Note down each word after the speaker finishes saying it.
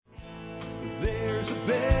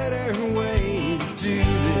better way to do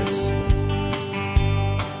this.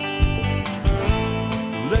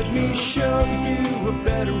 Let me show you a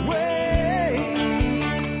better way.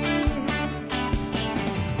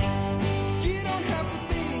 You don't have to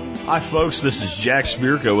be. Hi, folks. This is Jack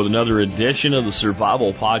Spirko with another edition of the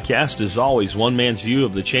Survival Podcast. As always, one man's view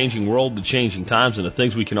of the changing world, the changing times, and the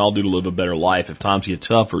things we can all do to live a better life if times get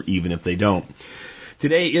tough or even if they don't.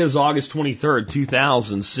 Today is August 23rd,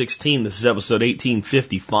 2016. This is episode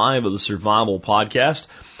 1855 of the Survival Podcast.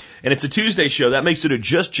 And it's a Tuesday show. That makes it a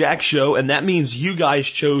Just Jack show, and that means you guys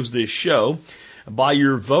chose this show by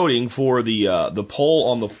your voting for the poll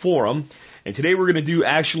on the forum. And today we're going to do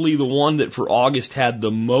actually the one that for August had the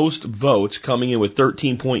most votes, coming in with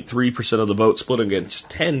 13.3% of the vote split against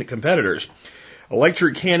 10 competitors.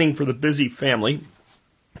 Electric canning for the busy family.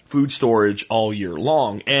 Food storage all year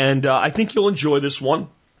long. And I think you'll enjoy this one.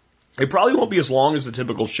 It probably won't be as long as the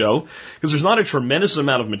typical show because there's not a tremendous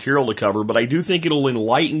amount of material to cover, but I do think it'll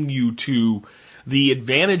enlighten you to the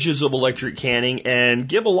advantages of electric canning and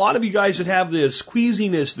give a lot of you guys that have this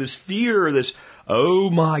queasiness, this fear, this, oh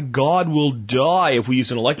my God, we'll die if we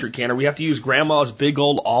use an electric canner. We have to use grandma's big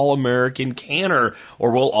old all-American canner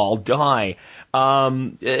or we'll all die.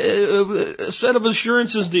 A set of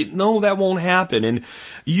assurances that no, that won't happen. And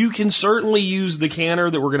you can certainly use the canner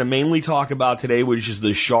that we're going to mainly talk about today, which is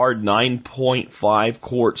the Shard 9.5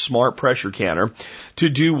 quart smart pressure canner, to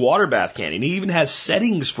do water bath canning. It even has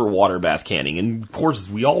settings for water bath canning. And of course,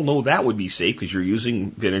 we all know that would be safe because you're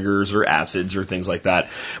using vinegars or acids or things like that.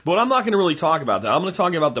 But I'm not going to really talk about that. I'm going to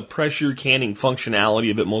talk about the pressure canning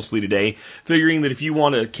functionality of it mostly today, figuring that if you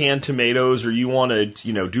want to can tomatoes or you want to,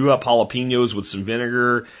 do up jalapenos with some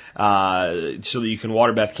vinegar, so that you can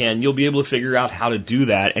water bath can, you'll be able to figure out how to do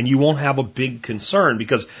that, and you won't have a big concern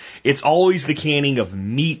because it's always the canning of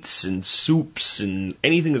meats and soups and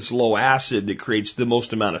anything that's low acid that creates the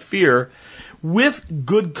most amount of fear, with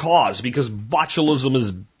good cause, because botulism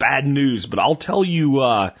is bad news. But I'll tell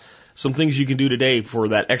you some things you can do today for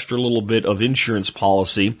that extra little bit of insurance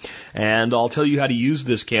policy, and I'll tell you how to use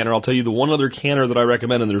this canner. I'll tell you the one other canner that I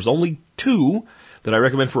recommend, and there's only two that I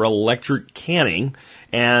recommend for electric canning,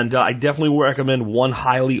 and I definitely recommend one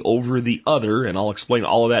highly over the other, and I'll explain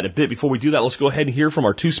all of that in a bit. Before we do that, let's go ahead and hear from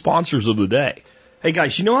our two sponsors of the day. Hey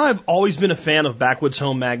guys, I've always been a fan of Backwoods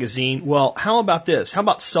Home magazine. Well, how about this? How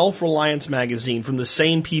about Self-Reliance magazine from the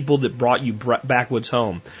same people that brought you Backwoods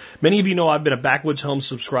Home? Many of you know I've been a Backwoods Home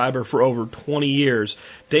subscriber for over 20 years.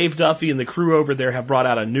 Dave Duffy and the crew over there have brought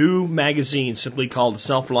out a new magazine simply called the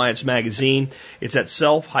Self-Reliance magazine. It's at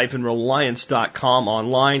self-reliance.com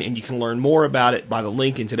online, and you can learn more about it by the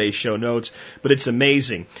link in today's show notes. But it's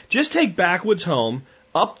amazing. Just take Backwoods Home,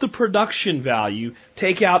 up the production value,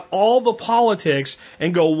 take out all the politics,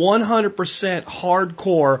 and go 100%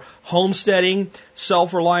 hardcore homesteading,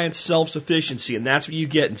 self-reliance, self-sufficiency. And that's what you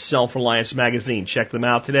get in Self-Reliance magazine. Check them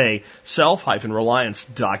out today,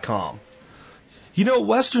 self-reliance.com.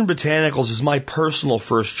 Western Botanicals is my personal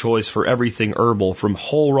first choice for everything herbal, from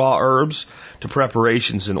whole raw herbs to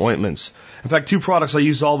preparations and ointments. In fact, two products I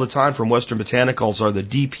use all the time from Western Botanicals are the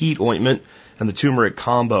Deep Heat Ointment and the Turmeric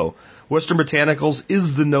Combo. Western Botanicals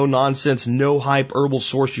is the no-nonsense, no-hype herbal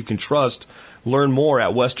source you can trust. Learn more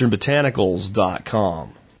at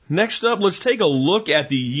westernbotanicals.com. Next up, let's take a look at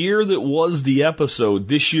the year that was the episode.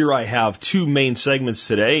 This year I have two main segments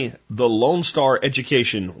today. The Lone Star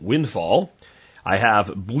Education Windfall. I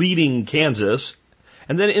have Bleeding Kansas.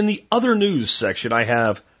 And then in the other news section, I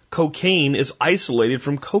have cocaine is isolated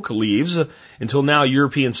from coca leaves. Until now,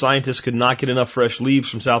 European scientists could not get enough fresh leaves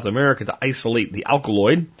from South America to isolate the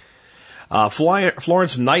alkaloid.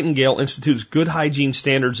 Florence Nightingale institutes good hygiene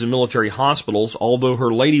standards in military hospitals, although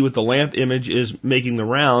her lady with the lamp image is making the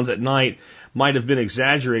rounds at night might have been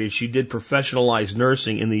exaggerated. She did professionalize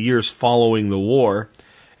nursing in the years following the war.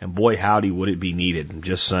 And boy, howdy, would it be needed. I'm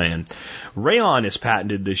just saying. Rayon is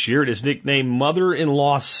patented this year. It is nicknamed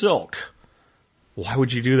Mother-in-Law Silk. Why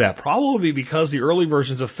would you do that? Probably because the early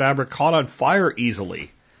versions of fabric caught on fire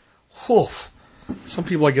easily. Oof. Some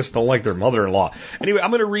people, I guess, don't like their mother-in-law. Anyway, I'm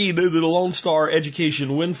going to read the Lone Star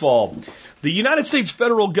Education Windfall. The United States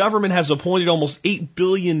federal government has appointed almost $8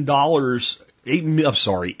 million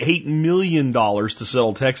to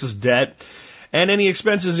settle Texas debt and any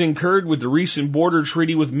expenses incurred with the recent border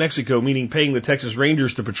treaty with Mexico, meaning paying the Texas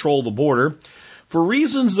Rangers to patrol the border. For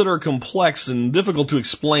reasons that are complex and difficult to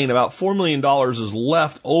explain, about $4 million is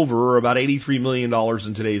left over, or about $83 million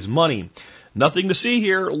in today's money. Nothing to see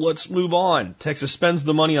here. Let's move on. Texas spends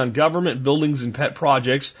the money on government, buildings, and pet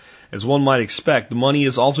projects. As one might expect, the money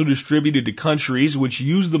is also distributed to countries which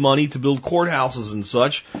use the money to build courthouses and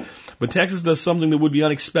such. But Texas does something that would be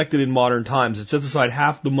unexpected in modern times. It sets aside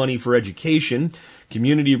half the money for education,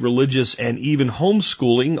 community, religious, and even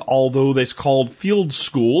homeschooling, although that's called field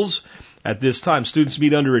schools. At this time, students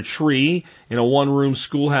meet under a tree in a one-room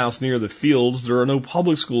schoolhouse near the fields. There are no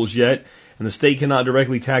public schools yet, and the state cannot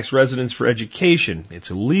directly tax residents for education.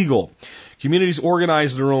 It's illegal. Communities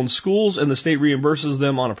organize their own schools, and the state reimburses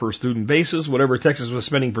them on a per-student basis. Whatever Texas was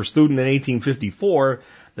spending per student in 1854,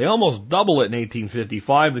 they almost double it in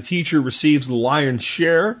 1855. The teacher receives the lion's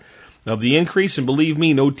share of the increase, and believe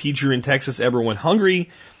me, no teacher in Texas ever went hungry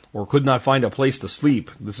or could not find a place to sleep.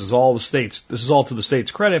 This is all to the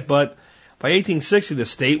state's credit, but by 1860, the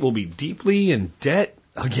state will be deeply in debt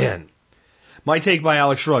again. My take by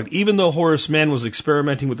Alex Shrugged. Even though Horace Mann was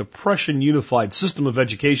experimenting with the Prussian unified system of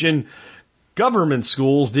education, government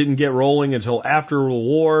schools didn't get rolling until after the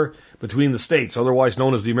war between the states, otherwise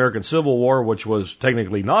known as the American Civil War, which was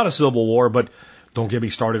technically not a civil war, but don't get me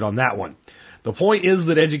started on that one. The point is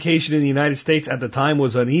that education in the United States at the time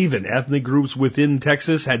was uneven. Ethnic groups within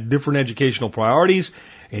Texas had different educational priorities,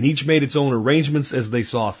 and each made its own arrangements as they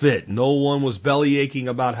saw fit. No one was belly aching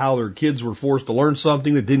about how their kids were forced to learn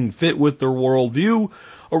something that didn't fit with their worldview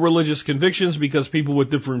or religious convictions because people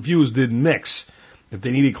with different views didn't mix. If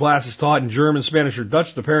they needed classes taught in German, Spanish, or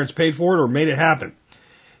Dutch, the parents paid for it or made it happen.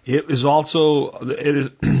 It is also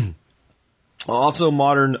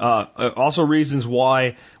reasons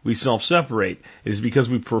why we self-separate is because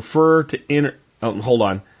we prefer to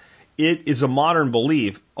It is a modern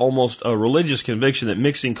belief, almost a religious conviction, that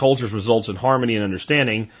mixing cultures results in harmony and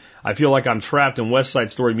understanding. I feel like I'm trapped in West Side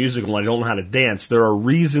Story musical and I don't know how to dance. There are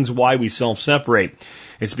reasons why we self-separate.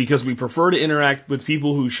 It's because we prefer to interact with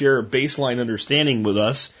people who share a baseline understanding with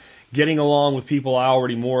us. Getting along with people I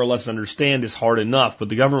already more or less understand is hard enough, but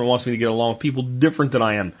the government wants me to get along with people different than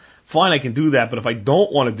I am. Fine, I can do that, but if I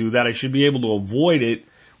don't want to do that, I should be able to avoid it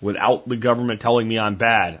without the government telling me I'm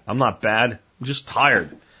bad. I'm not bad. I'm just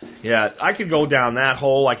tired. Yeah, I could go down that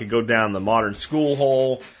hole. I could go down the modern school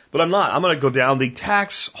hole, but I'm not. I'm going to go down the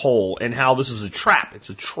tax hole and how this is a trap. It's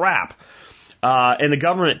a trap. And the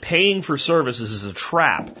government paying for services is a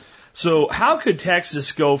trap. So how could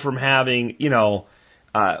Texas go from having, in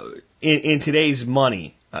today's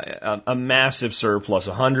money, a massive surplus,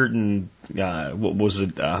 100 and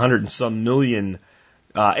some million,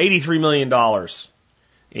 $83 million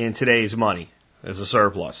in today's money as a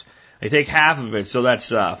surplus. They take half of it, so that's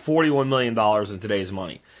 $41 million in today's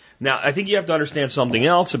money. Now, I think you have to understand something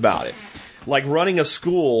else about it. Like running a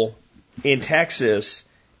school in Texas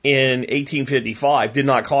in 1855 did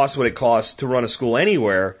not cost what it costs to run a school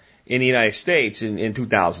anywhere in the United States in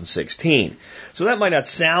 2016. So that might not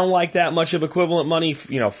sound like that much of equivalent money,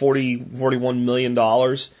 $41 million.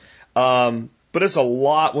 But it's a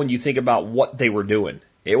lot when you think about what they were doing.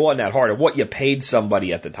 It wasn't that hard, or what you paid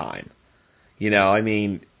somebody at the time.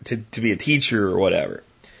 To be a teacher or whatever.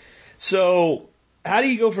 So how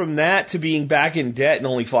do you go from that to being back in debt in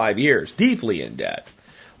only 5 years? Deeply in debt.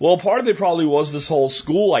 Well, part of it probably was this whole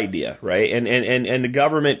school idea, right? And the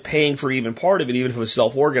government paying for even part of it, even if it was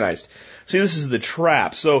self-organized. See, this is the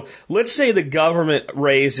trap. So let's say the government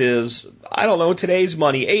raises, today's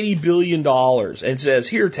money, $80 billion and says,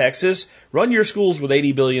 here, Texas, run your schools with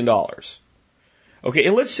 $80 billion. Okay,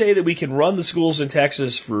 and let's say that we can run the schools in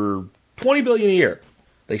Texas for $20 billion a year.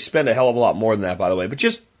 They spend a hell of a lot more than that, by the way, but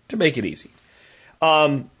just to make it easy.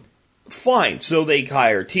 Fine. So they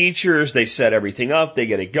hire teachers, they set everything up, they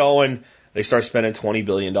get it going, they start spending $20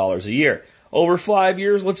 billion a year. Over 5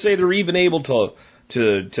 years, let's say they're even able to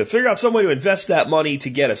figure out some way to invest that money to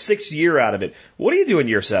get a 6th year out of it. What do you do in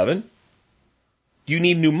year 7? You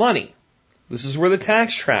need new money. This is where the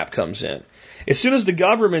tax trap comes in. As soon as the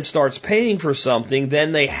government starts paying for something,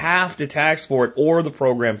 then they have to tax for it or the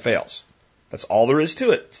program fails. That's all there is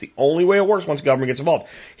to it. It's the only way it works once government gets involved.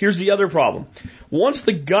 Here's the other problem. Once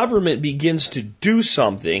the government begins to do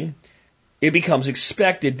something, it becomes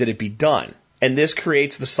expected that it be done. And this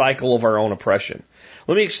creates the cycle of our own oppression.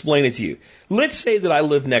 Let me explain it to you. Let's say that I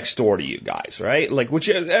live next door to you guys, right?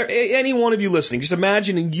 Any one of you listening, just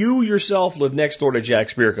imagine you yourself live next door to Jack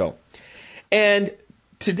Spirko. And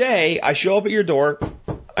today, I show up at your door,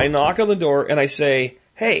 I knock on the door, and I say,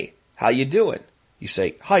 hey, how you doing? You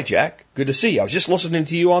say, hi, Jack. Good to see you. I was just listening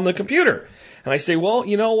to you on the computer. And I say, well,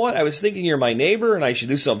 you know what? I was thinking you're my neighbor and I should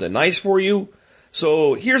do something nice for you.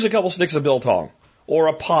 So here's a couple sticks of biltong or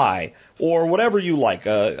a pie or whatever you like,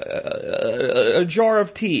 a jar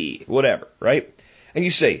of tea, whatever, right? And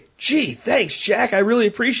you say, gee, thanks, Jack. I really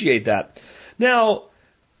appreciate that. Now,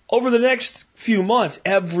 over the next few months,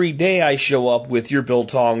 every day I show up with your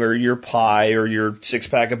biltong or your pie or your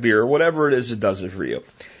 6-pack of beer or whatever it is that does it for you.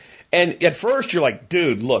 And at first you're like,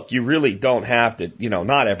 dude, look, you really don't have to,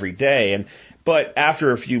 not every day. But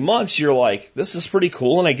after a few months, you're like, this is pretty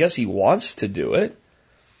cool, and I guess he wants to do it.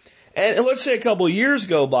 And let's say a couple of years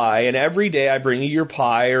go by, and every day I bring you your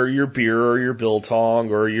pie or your beer or your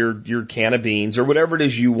biltong or your can of beans or whatever it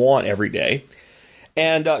is you want every day.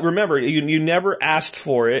 And remember, you never asked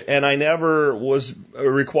for it, and I never was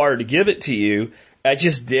required to give it to you. I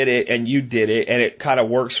just did it, and you did it, and it kind of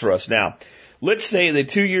works for us now. Let's say that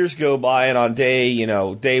 2 years go by, and on day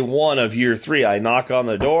 1 of year 3, I knock on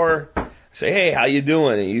the door, say, hey, how you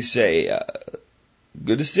doing? And you say,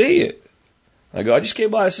 good to see you. I go, I just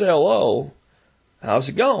came by to say hello. How's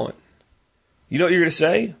it going? You know what you're going to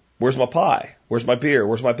say? Where's my pie? Where's my beer?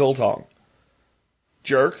 Where's my biltong?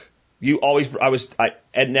 Jerk.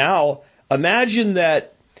 And now imagine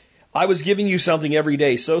that I was giving you something every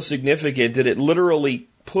day so significant that it literally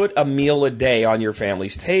put a meal a day on your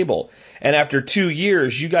family's table. And after 2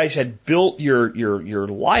 years, you guys had built your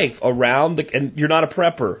life around and you're not a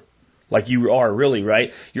prepper like you are really,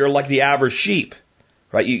 right? You're like the average sheep,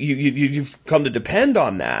 right? You've come to depend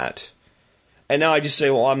on that. And now I just say,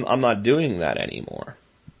 well, I'm not doing that anymore.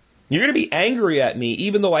 You're going to be angry at me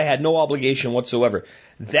even though I had no obligation whatsoever.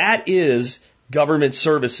 That is government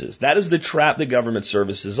services. That is the trap that government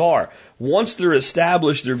services are. Once they're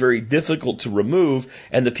established, they're very difficult to remove,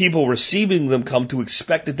 and the people receiving them come to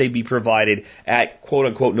expect that they be provided at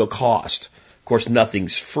quote-unquote no cost. Of course,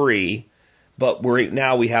 nothing's free, but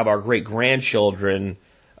now we have our great-grandchildren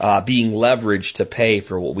being leveraged to pay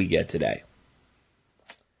for what we get today.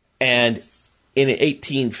 And in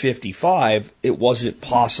 1855, it wasn't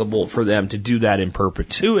possible for them to do that in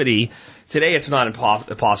perpetuity. Today, it's not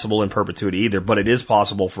possible in perpetuity either, but it is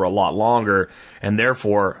possible for a lot longer, and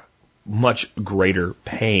therefore much greater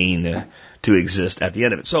pain to exist at the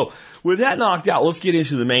end of it. So, with that knocked out, let's get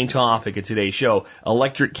into the main topic of today's show: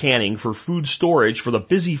 electric canning for food storage for the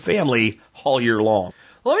busy family all year long.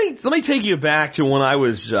 Let me take you back to when I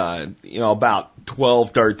was, about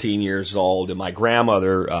 12, 13 years old, and my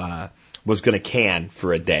grandmother was going to can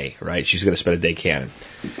for a day, right? She's going to spend a day canning.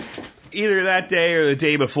 Either that day or the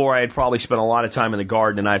day before, I had probably spent a lot of time in the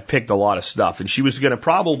garden, and I'd picked a lot of stuff. And she was going to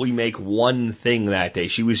probably make one thing that day.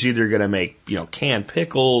 She was either going to make, canned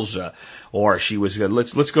pickles, or she was going to,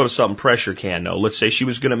 let's go to something pressure can. No, let's say she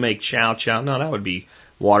was going to make chow. No, that would be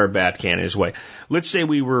water bath can in his way. Let's say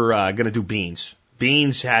we were going to do beans.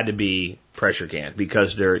 Beans had to be pressure canned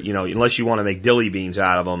because they're, unless you want to make dilly beans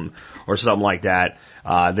out of them or something like that,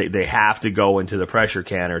 they have to go into the pressure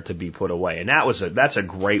canner to be put away. And that's a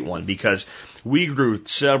great one because we grew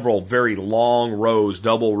several very long rows,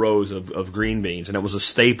 double rows of green beans, and it was a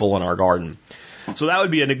staple in our garden. So that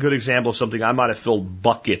would be a good example of something I might have filled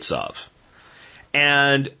buckets of.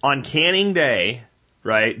 And on canning day,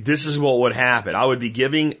 right, this is what would happen. I would be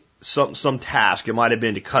giving some task. It might have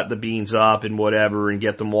been to cut the beans up and whatever and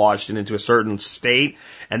get them washed and into a certain state.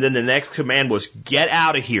 And then the next command was, get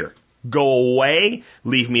out of here. Go away.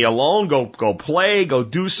 Leave me alone. Go play. Go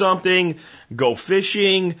do something. Go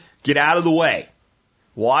fishing. Get out of the way.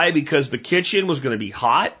 Why? Because the kitchen was going to be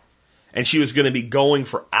hot and she was going to be going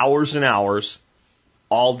for hours and hours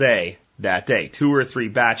all day that day. 2 or 3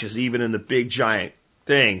 batches, even in the big giant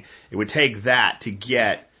thing. It would take that to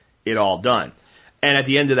get it all done. And at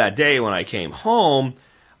the end of that day, when I came home,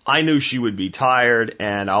 I knew she would be tired,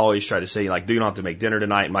 and I always try to say, like, do you not have to make dinner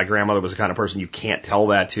tonight? And my grandmother was the kind of person you can't tell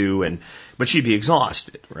that to, but she'd be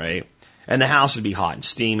exhausted, right? And the house would be hot and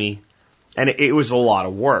steamy, and it was a lot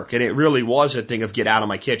of work, and it really was a thing of get out of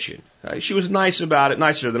my kitchen. She was nice about it,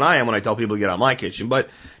 nicer than I am when I tell people to get out of my kitchen,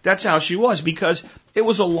 but that's how she was, because it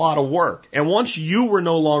was a lot of work. And once you were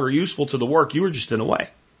no longer useful to the work, you were just in the way.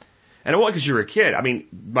 And it wasn't because you were a kid. I mean,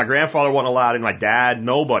 my grandfather wasn't allowed in, my dad,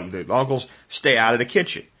 nobody. The uncles, stay out of the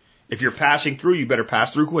kitchen. If you're passing through, you better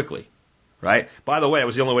pass through quickly, right? By the way, it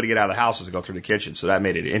was the only way to get out of the house was to go through the kitchen, so that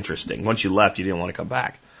made it interesting. Once you left, you didn't want to come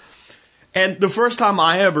back. And the first time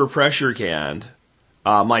I ever pressure canned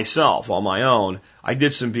myself on my own, I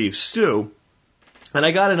did some beef stew, and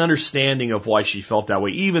I got an understanding of why she felt that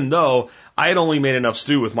way, even though I had only made enough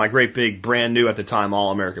stew with my great big, brand new at the time,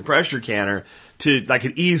 All-American pressure canner I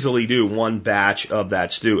could easily do one batch of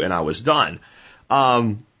that stew and I was done.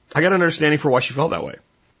 I got an understanding for why she felt that way.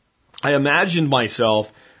 I imagined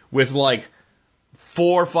myself with like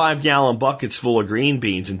 4 or 5 gallon buckets full of green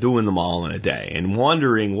beans and doing them all in a day and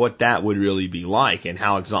wondering what that would really be like and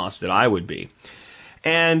how exhausted I would be.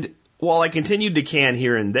 And while I continued to can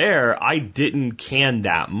here and there, I didn't can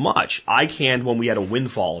that much. I canned when we had a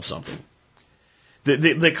windfall of something.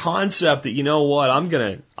 The concept that, you know what, I'm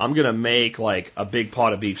gonna make like a big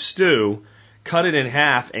pot of beef stew, cut it in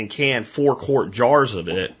half and can 4-quart jars of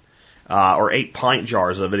it, or 8-pint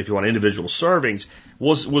jars of it if you want individual servings,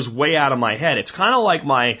 was way out of my head. It's kind of like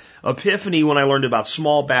my epiphany when I learned about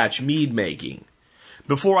small batch mead making.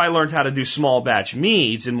 Before I learned how to do small batch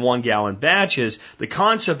meads in 1-gallon batches, the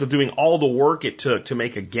concept of doing all the work it took to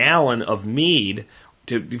make a gallon of mead,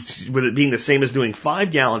 with it being the same as doing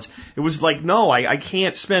 5 gallons, it was like, no, I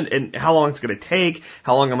can't spend, and how long it's going to take,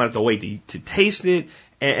 how long I'm going to have to wait to taste it,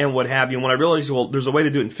 and what have you. And when I realized, well, there's a way to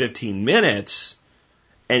do it in 15 minutes,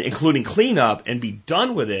 and including cleanup, and be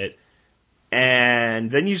done with it,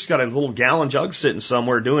 and then you just got a little gallon jug sitting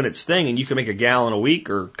somewhere doing its thing, and you can make a gallon a week,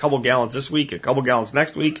 or a couple gallons this week, a couple gallons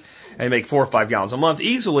next week, and make 4 or 5 gallons a month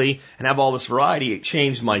easily, and have all this variety. It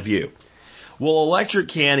changed my view. Well, electric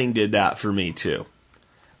canning did that for me too.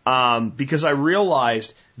 Because I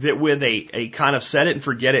realized that with a kind of set it and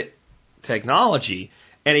forget it technology,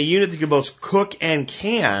 and a unit that can both cook and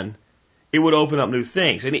can, it would open up new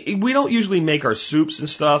things. And we don't usually make our soups and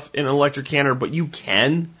stuff in an electric canner, but you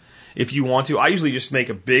can if you want to. I usually just make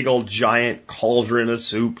a big old giant cauldron of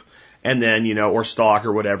soup, and then, or stock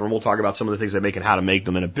or whatever, and we'll talk about some of the things I make and how to make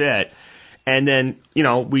them in a bit. And then,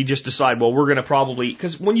 we just decide, well, we're going to probably,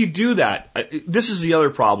 because when you do that, this is the other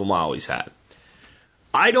problem I always had.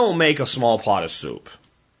 I don't make a small pot of soup.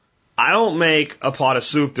 I don't make a pot of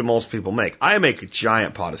soup that most people make. I make a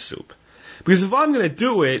giant pot of soup. Because if I'm going to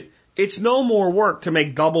do it, it's no more work to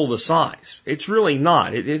make double the size. It's really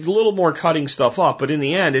not. It's a little more cutting stuff up, but in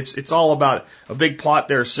the end, it's all about a big pot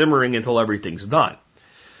there simmering until everything's done.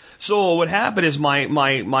 So what happened is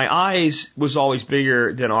my eyes was always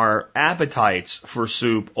bigger than our appetites for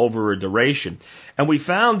soup over a duration. And we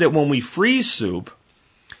found that when we freeze soup,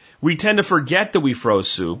 we tend to forget that we froze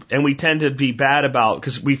soup, and we tend to be bad about,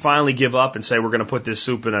 because we finally give up and say we're going to put this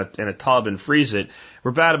soup in a tub and freeze it.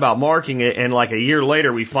 We're bad about marking it, and like a year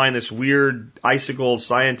later, we find this weird icicle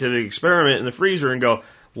scientific experiment in the freezer and go,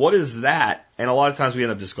 what is that? And a lot of times we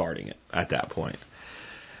end up discarding it at that point.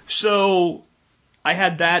 So I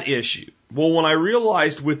had that issue. Well, when I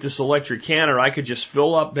realized with this electric canner, I could just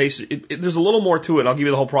fill up there's a little more to it. I'll give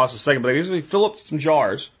you the whole process in a second, but I usually fill up some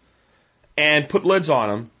jars and put lids on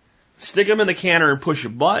them, stick them in the canner and push a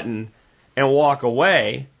button and walk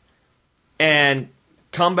away, and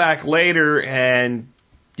come back later and,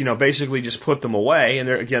 basically just put them away. And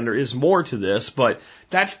there is more to this, but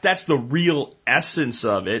that's the real essence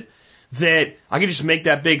of it, that I can just make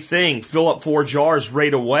that big thing, fill up 4 jars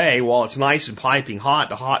right away while it's nice and piping hot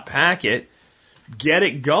to hot pack it, get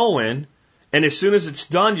it going, and as soon as it's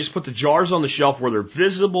done, just put the jars on the shelf where they're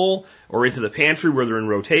visible, or into the pantry where they're in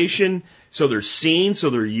rotation, so they're seen, so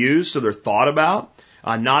they're used, so they're thought about,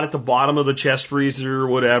 not at the bottom of the chest freezer or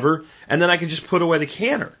whatever, and then I can just put away the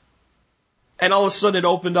canner. And all of a sudden it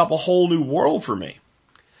opened up a whole new world for me.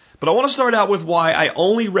 But I want to start out with why I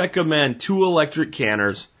only recommend 2 electric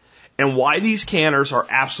canners, and why these canners are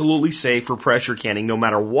absolutely safe for pressure canning, no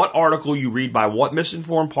matter what article you read by what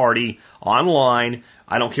misinformed party online.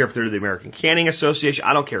 I don't care if they're the American Canning Association.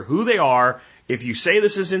 I don't care who they are. If you say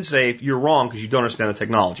this isn't safe, you're wrong because you don't understand the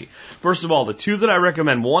technology. First of all, the 2 that I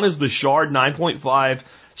recommend, one is the Shard 9.5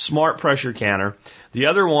 Smart Pressure Canner. The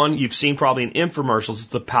other one, you've seen probably in infomercials, is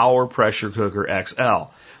the Power Pressure Cooker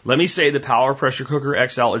XL. Let me say the Power Pressure Cooker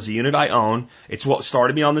XL is a unit I own. It's what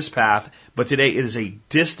started me on this path, but today it is a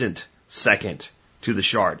distant second to the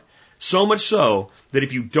Shard. So much so that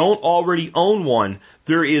if you don't already own one,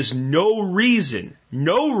 there is no reason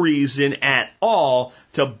at all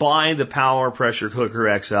to buy the Power Pressure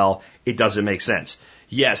Cooker XL. It doesn't make sense.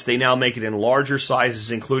 Yes, they now make it in larger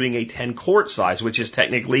sizes, including a 10-quart size, which is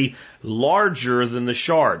technically larger than the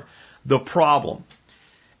Shard. The problem,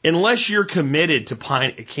 unless you're committed to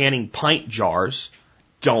canning pint jars,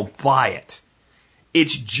 don't buy it.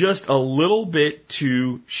 It's just a little bit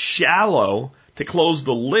too shallow to close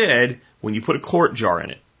the lid when you put a quart jar in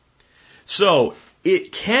it. So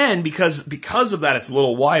it can, because of that, it's a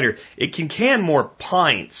little wider. It can can more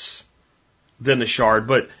pints than the Shard,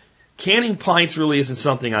 but canning pints really isn't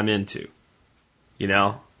something I'm into.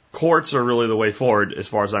 Quarts are really the way forward as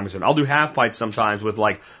far as I'm concerned. I'll do half pints sometimes with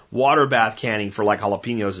like water bath canning for like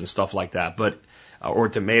jalapenos and stuff like that, but or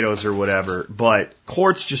tomatoes or whatever. But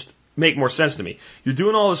quarts just make more sense to me. You're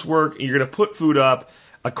doing all this work, and you're going to put food up.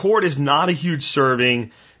 A quart is not a huge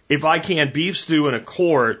serving. If I can beef stew in a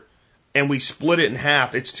quart and we split it in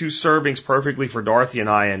half, it's 2 servings perfectly for Dorothy and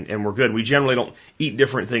I, and we're good. We generally don't eat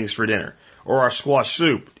different things for dinner. Or our squash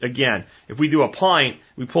soup. Again, if we do a pint,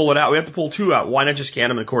 we pull it out. We have to pull 2 out. Why not just can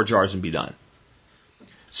them in quart jars and be done?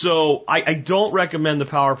 So I don't recommend the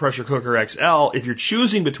Power Pressure Cooker XL if you're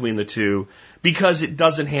choosing between the two because it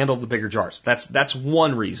doesn't handle the bigger jars. That's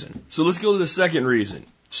one reason. So let's go to the second reason.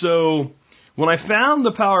 So when I found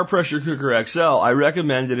the Power Pressure Cooker XL, I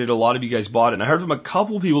recommended it. A lot of you guys bought it. And I heard from a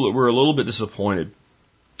couple of people that were a little bit disappointed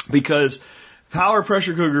because Power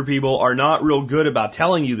Pressure Cooker people are not real good about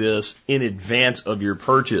telling you this in advance of your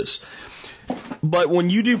purchase. But when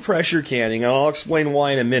you do pressure canning, and I'll explain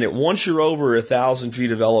why in a minute, once you're over 1,000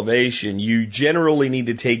 feet of elevation, you generally need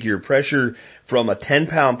to take your pressure from a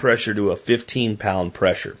 10-pound pressure to a 15-pound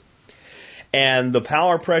pressure. And the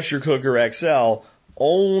Power Pressure Cooker XL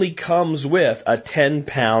only comes with a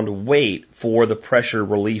 10-pound weight for the pressure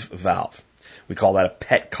relief valve. We call that a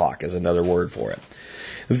petcock is another word for it.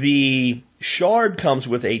 The Shard comes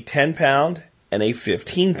with a 10-pound and a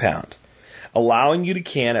 15-pound. Allowing you to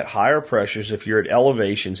can at higher pressures if you're at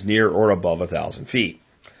elevations near or above 1,000 feet.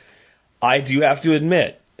 I do have to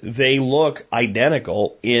admit, they look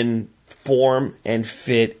identical in form and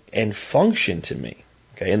fit and function to me.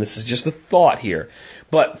 Okay, and this is just a thought here.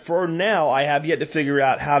 But for now, I have yet to figure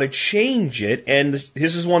out how to change it. And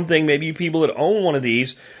this is one thing, maybe you people that own one of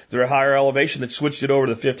these, they're at higher elevation that switched it over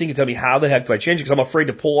to the 15 can tell me how the heck do I change it because I'm afraid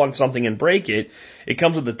to pull on something and break it. It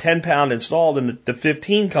comes with the 10-pound installed and the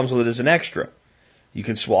 15 comes with it as an extra. You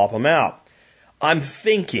can swap them out. I'm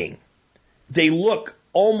thinking they look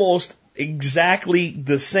almost exactly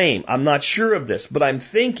the same. I'm not sure of this, but I'm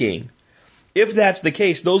thinking if that's the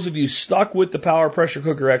case, those of you stuck with the Power Pressure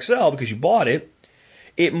Cooker XL because you bought it,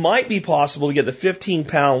 it might be possible to get the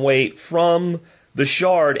 15-pound weight from the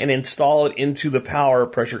Shard and install it into the Power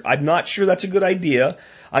Pressure. I'm not sure that's a good idea.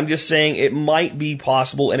 I'm just saying it might be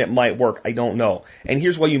possible and it might work. I don't know. And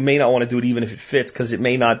here's why you may not want to do it even if it fits, because it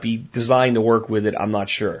may not be designed to work with it. I'm not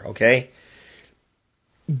sure, okay?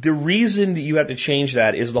 The reason that you have to change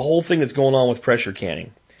that is the whole thing that's going on with pressure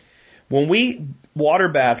canning. When we water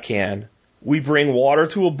bath can, we bring water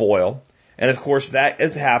to a boil, and of course that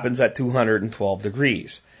happens at 212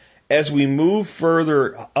 degrees. As we move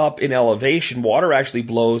further up in elevation, water actually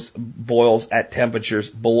boils at temperatures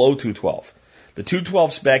below 212. The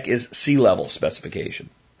 212 spec is sea level specification.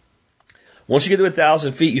 Once you get to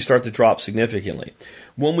 1,000 feet, you start to drop significantly.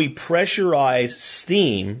 When we pressurize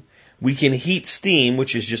steam, we can heat steam,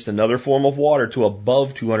 which is just another form of water, to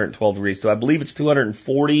above 212 degrees. So I believe it's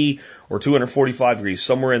 240 or 245 degrees,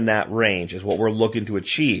 somewhere in that range is what we're looking to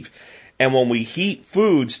achieve. And when we heat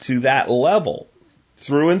foods to that level,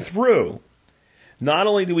 through and through, not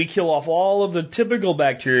only do we kill off all of the typical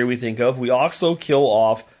bacteria we think of, we also kill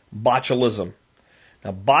off botulism.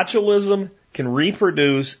 Now, botulism can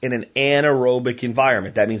reproduce in an anaerobic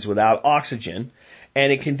environment. That means without oxygen.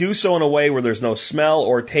 And it can do so in a way where there's no smell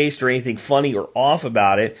or taste or anything funny or off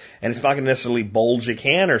about it. And it's not going to necessarily bulge a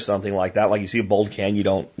can or something like that. Like you see a bulged can, you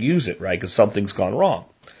don't use it, right? Because something's gone wrong.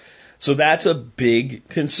 So that's a big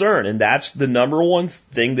concern. And that's the number one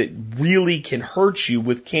thing that really can hurt you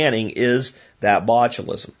with canning is that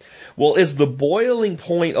botulism. Well, as the boiling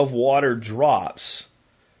point of water drops,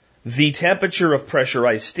 the temperature of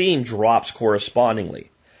pressurized steam drops correspondingly.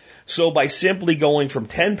 So by simply going from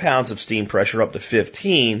 10 pounds of steam pressure up to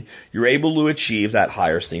 15, you're able to achieve that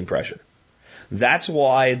higher steam pressure. That's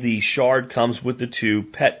why the Shard comes with the two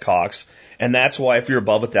petcocks, and that's why if you're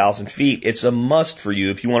above 1,000 feet, it's a must for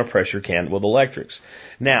you if you want to pressure can with electrics.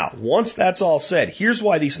 Now, once that's all said, here's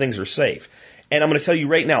why these things are safe. And I'm going to tell you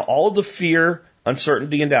right now, all of the fear,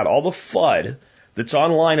 uncertainty, and doubt, all the FUD that's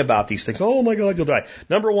online about these things, oh my God, you'll die.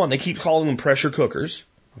 Number one, they keep calling them pressure cookers,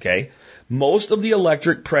 okay? Most of the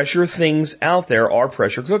electric pressure things out there are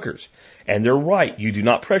pressure cookers. And they're right. You do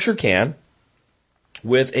not pressure can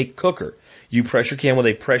with a cooker. You pressure can with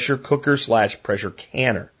a pressure cooker / pressure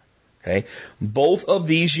canner. Okay? Both of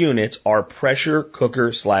these units are pressure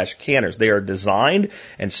cooker / canners. They are designed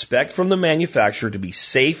and spec'd from the manufacturer to be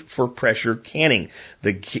safe for pressure canning.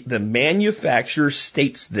 The manufacturer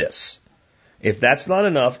states this. If that's not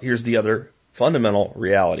enough, here's the other fundamental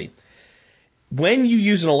reality. When you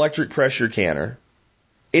use an electric pressure canner,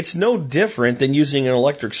 it's no different than using an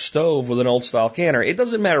electric stove with an old style canner. It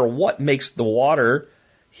doesn't matter what makes the water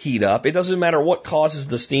heat up. It doesn't matter what causes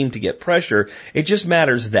the steam to get pressure. It just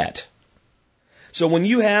matters that. So when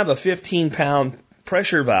you have a 15-pound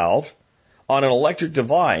pressure valve on an electric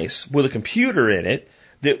device with a computer in it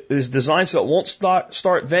that is designed so it won't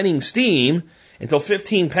start venting steam until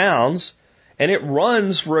 15 pounds, and it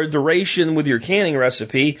runs for a duration with your canning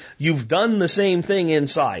recipe, you've done the same thing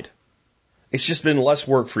inside. It's just been less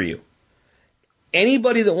work for you.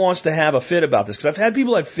 Anybody that wants to have a fit about this, because I've had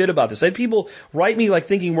people have fit about this. I had people write me like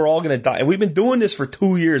thinking we're all going to die. And we've been doing this for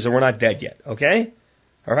 2 years and we're not dead yet, okay?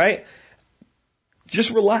 All right? Just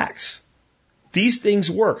relax. These things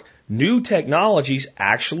work. New technologies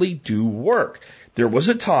actually do work. There was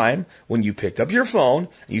a time when you picked up your phone,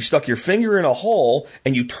 and you stuck your finger in a hole,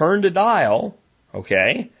 and you turned a dial,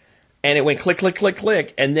 okay? And it went click, click, click,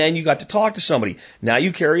 click, and then you got to talk to somebody. Now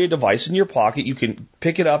you carry a device in your pocket. You can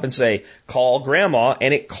pick it up and say, call grandma,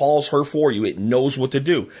 and it calls her for you. It knows what to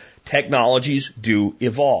do. Technologies do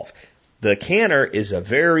evolve. The canner is a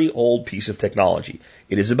very old piece of technology.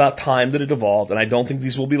 It is about time that it evolved, and I don't think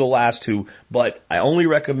these will be the last two, but I only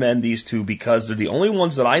recommend these two because they're the only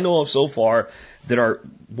ones that I know of so far that are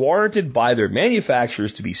warranted by their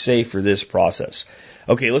manufacturers to be safe for this process.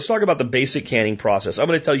 Okay, let's talk about the basic canning process. I'm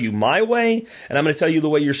going to tell you my way, and I'm going to tell you the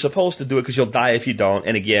way you're supposed to do it because you'll die if you don't.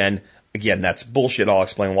 And again, that's bullshit. I'll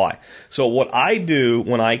explain why. So what I do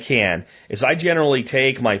when I can is I generally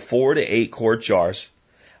take my 4 to 8 quart jars.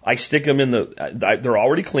 I stick them in they're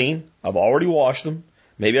already clean. I've already washed them.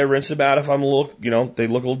 Maybe I rinse them out if I'm a little, they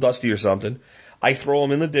look a little dusty or something. I throw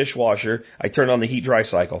them in the dishwasher. I turn on the heat dry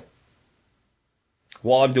cycle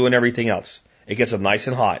while I'm doing everything else. It gets them nice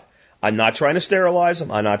and hot. I'm not trying to sterilize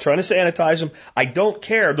them. I'm not trying to sanitize them. I don't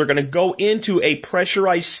care. They're going to go into a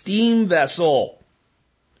pressurized steam vessel.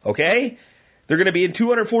 Okay? They're going to be in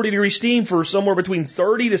 240 degree steam for somewhere between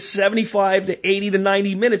 30 to 75 to 80 to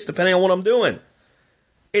 90 minutes, depending on what I'm doing.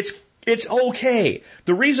 It's okay.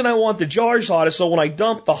 The reason I want the jars hot is so when I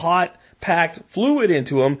dump the hot packed fluid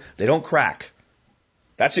into them, they don't crack.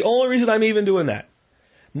 That's the only reason I'm even doing that.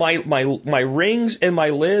 My rings and my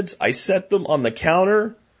lids, I set them on the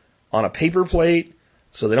counter on a paper plate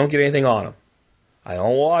so they don't get anything on them. I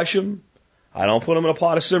don't wash them. I don't put them in a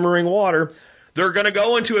pot of simmering water. They're going to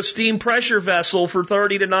go into a steam pressure vessel for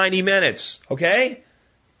 30 to 90 minutes. Okay?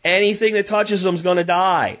 Anything that touches them is going to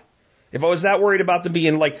die. If I was that worried about them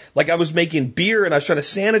being like I was making beer and I was trying to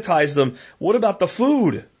sanitize them, what about the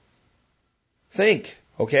food? Think,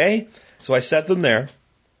 okay? So I set them there.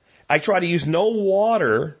 I try to use no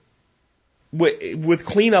water with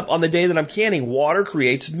cleanup on the day that I'm canning. Water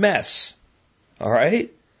creates mess. All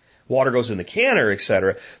right? Water goes in the canner,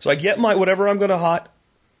 etc. So I get my whatever I'm going to hot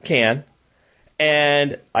can,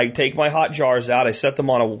 and I take my hot jars out. I set them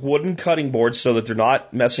on a wooden cutting board so that they're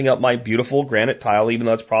not messing up my beautiful granite tile, even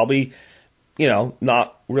though it's probably,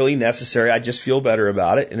 not really necessary. I just feel better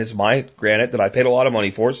about it, and it's my granite that I paid a lot of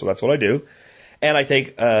money for, so that's what I do. And I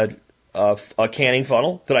take a canning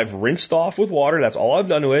funnel that I've rinsed off with water. That's all I've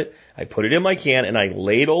done to it. I put it in my can, and I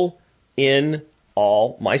ladle in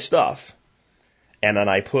all my stuff. And then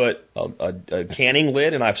I put a canning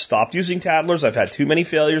lid, and I've stopped using Tattlers. I've had too many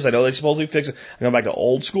failures. I know they supposedly fix it. I go back to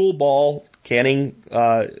old school ball canning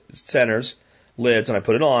centers, lids, and I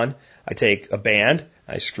put it on. I take a band,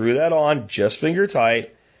 I screw that on, just finger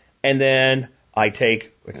tight, and then I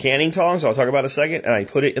take a canning tongs, I'll talk about in a second, and I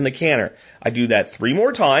put it in the canner. I do that 3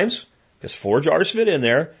 more times, because 4 jars fit in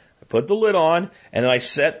there. I put the lid on, and then I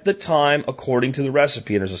set the time according to the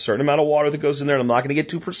recipe. And there's a certain amount of water that goes in there, and I'm not going to get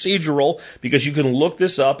too procedural, because you can look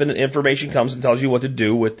this up, and information comes and tells you what to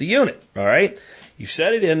do with the unit. All right? You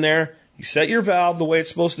set it in there. You set your valve the way it's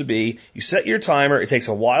supposed to be. You set your timer. It takes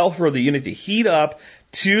a while for the unit to heat up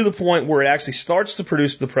to the point where it actually starts to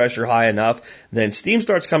produce the pressure high enough. Then steam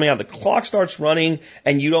starts coming out. The clock starts running,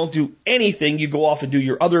 and you don't do anything. You go off and do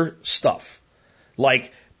your other stuff.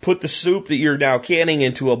 Like put the soup that you're now canning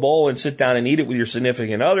into a bowl and sit down and eat it with your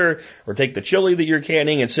significant other, or take the chili that you're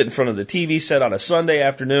canning and sit in front of the TV set on a Sunday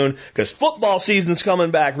afternoon, because football season's coming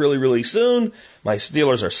back really, really soon. My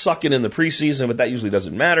Steelers are sucking in the preseason, but that usually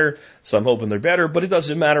doesn't matter, so I'm hoping they're better, but it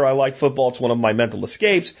doesn't matter. I like football. It's one of my mental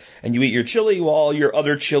escapes, and you eat your chili while your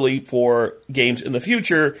other chili for games in the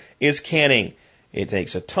future is canning. It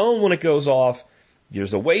takes a tone when it goes off.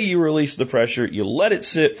 There's a way you release the pressure. You let it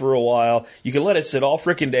sit for a while. You can let it sit all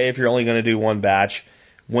frickin' day if you're only going to do one batch.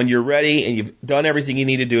 When you're ready and you've done everything you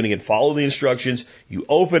need to do and you can follow the instructions, you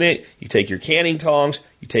open it, you take your canning tongs,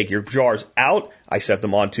 you take your jars out. I set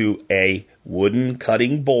them onto a wooden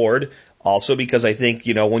cutting board. Also because I think,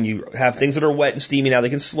 when you have things that are wet and steamy now, they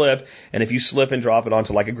can slip. And if you slip and drop it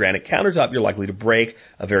onto like a granite countertop, you're likely to break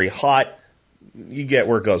a very hot, you get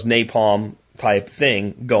where it goes, napalm type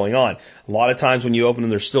thing going on. A lot of times when you open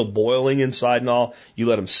them, they're still boiling inside and all. You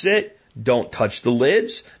let them sit. Don't touch the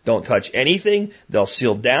lids. Don't touch anything. They'll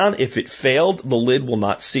seal down. If it failed, the lid will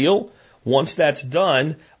not seal. Once that's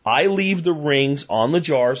done, I leave the rings on the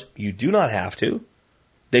jars. You do not have to.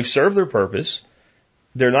 They've served their purpose.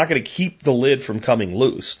 They're not going to keep the lid from coming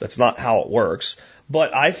loose. That's not how it works.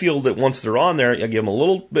 But I feel that once they're on there, I give them a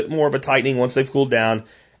little bit more of a tightening once they've cooled down,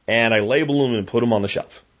 and I label them and put them on the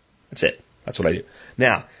shelf. That's it. That's what I do.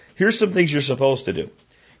 Now, here's some things you're supposed to do.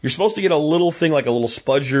 You're supposed to get a little thing like a little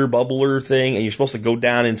spudger, bubbler thing, and you're supposed to go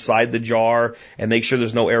down inside the jar and make sure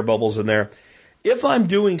there's no air bubbles in there. If I'm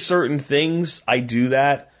doing certain things, I do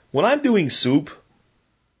that. When I'm doing soup,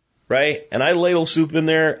 right, and I ladle soup in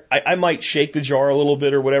there, I might shake the jar a little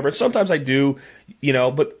bit or whatever. Sometimes I do,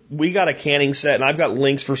 but we got a canning set, and I've got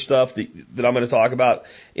links for stuff that I'm going to talk about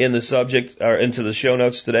in the subject or into the show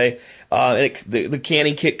notes today. The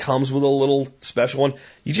canning kit comes with a little special one.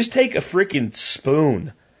 You just take a freaking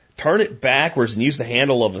spoon, turn it backwards, and use the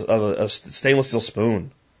handle of a stainless steel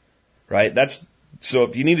spoon, right? So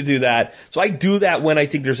if you need to do that, so I do that when I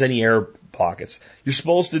think there's any air pockets. You're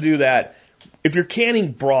supposed to do that. If you're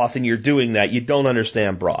canning broth and you're doing that, you don't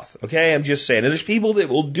understand broth. Okay? I'm just saying. And there's people that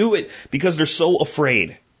will do it because they're so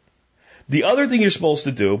afraid. The other thing you're supposed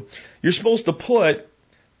to do, you're supposed to put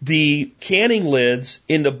the canning lids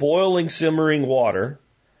into boiling, simmering water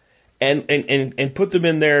and put them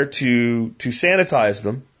in there to sanitize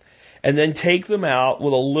them, and then take them out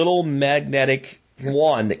with a little magnetic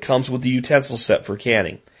wand that comes with the utensil set for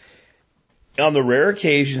canning. On the rare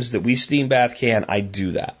occasions that we steam bath can, I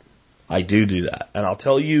do that. I do that. And I'll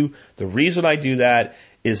tell you the reason I do that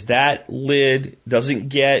is that lid doesn't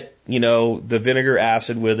get, the vinegar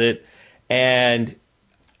acid with it. And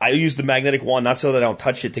I use the magnetic wand not so that I don't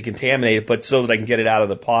touch it to contaminate it, but so that I can get it out of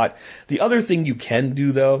the pot. The other thing you can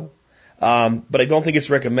do though, but I don't think it's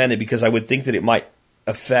recommended because I would think that it might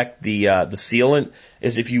affect the sealant,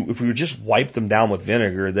 is if we would just wipe them down with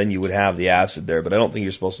vinegar, then you would have the acid there, but I don't think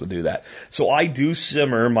you're supposed to do that. So I do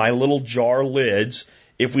simmer my little jar lids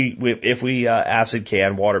if we acid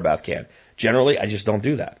can, water bath can. Generally, I just don't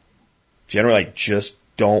do that. Generally, I just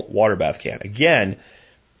don't water bath can. Again,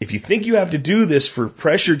 if you think you have to do this for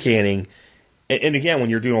pressure canning, and again, when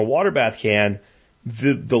you're doing a water bath can,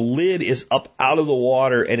 the lid is up out of the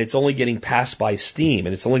water and it's only getting passed by steam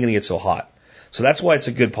and it's only going to get so hot. So that's why it's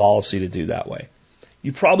a good policy to do that way.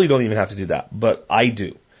 You probably don't even have to do that, but I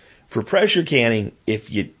do. For pressure canning, if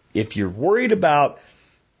you're worried about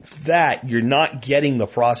that, you're not getting the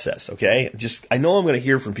process, okay? I know I'm going to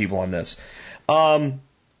hear from people on this.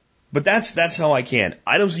 But that's how I can.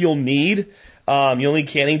 Items you'll need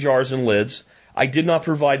canning jars and lids. I did not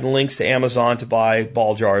provide links to Amazon to buy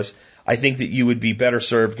ball jars. I think that you would be better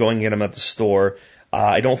served going and get them at the store.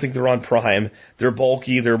 I don't think they're on Prime. They're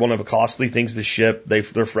bulky. They're one of the costly things to ship. They're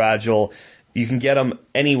fragile. You can get them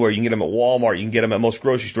anywhere. You can get them at Walmart. You can get them at most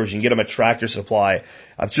grocery stores. You can get them at Tractor Supply.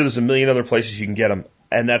 I'm sure there's a million other places you can get them,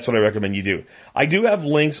 and that's what I recommend you do. I do have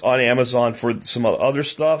links on Amazon for some other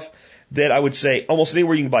stuff that I would say almost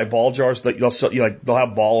anywhere you can buy ball jars. They'll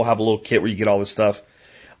have Ball have a little kit where you get all this stuff.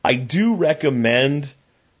 I do recommend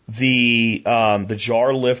the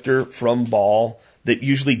jar lifter from Ball. That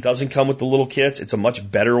usually doesn't come with the little kits. It's a much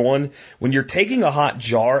better one. When you're taking a hot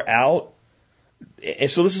jar out,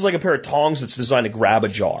 so this is like a pair of tongs that's designed to grab a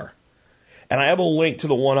jar. And I have a link to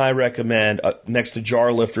the one I recommend next to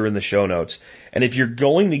jar lifter in the show notes. And if you're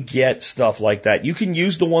going to get stuff like that, you can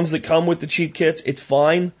use the ones that come with the cheap kits. It's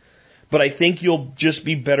fine. But I think you'll just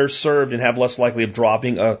be better served and have less likely of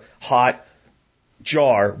dropping a hot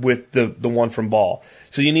jar with the one from Ball.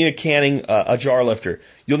 So you need a jar lifter.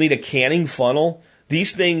 You'll need a canning funnel.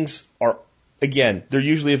 These things are, again, they're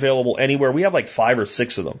usually available anywhere. We have like 5 or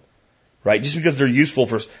 6 of them, right? Just because they're useful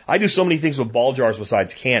for, I do so many things with ball jars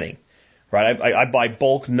besides canning, right? I buy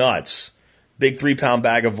bulk nuts, big 3-pound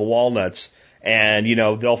bag of walnuts, and,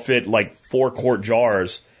 they'll fit like 4-quart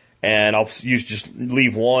jars, and I'll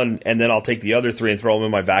leave one, and then I'll take the other 3 and throw them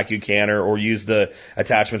in my vacuum canner, or use the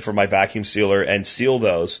attachment for my vacuum sealer and seal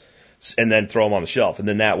those, and then throw them on the shelf. And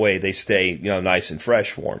then that way they stay, nice and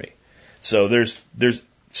fresh for me. So there's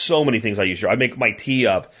so many things I use. I make my tea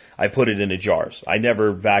up. I put it into jars. I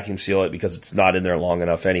never vacuum seal it because it's not in there long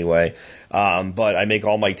enough anyway. But I make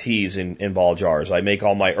all my teas in ball jars. I make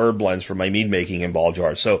all my herb blends for my mead making in ball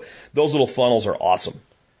jars. So those little funnels are awesome.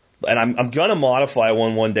 And I'm gonna modify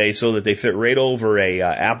one day so that they fit right over a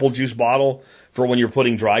apple juice bottle for when you're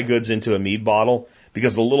putting dry goods into a mead bottle,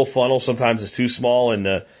 because the little funnel sometimes is too small, and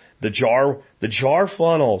the jar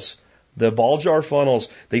funnels, the ball jar funnels,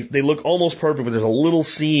 they look almost perfect, but there's a little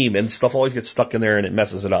seam and stuff always gets stuck in there and it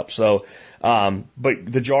messes it up. So, but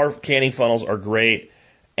the jar canning funnels are great.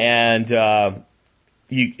 And,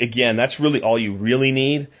 again, that's really all you really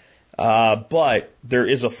need. But there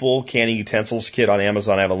is a full canning utensils kit on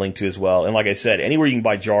Amazon I have a link to as well. And like I said, anywhere you can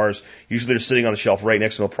buy jars, usually they're sitting on the shelf right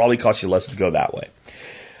next to them. It'll probably cost you less to go that way.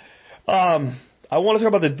 I want to talk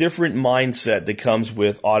about the different mindset that comes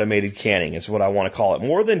with automated canning, is what I want to call it.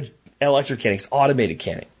 More than electric canning, it's automated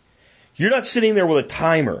canning. You're not sitting there with a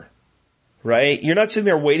timer, right? You're not sitting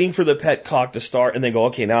there waiting for the petcock to start and then go,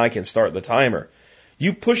 okay, now I can start the timer.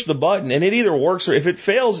 You push the button and it either works or if it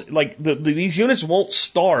fails, like these units won't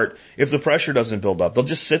start if the pressure doesn't build up. They'll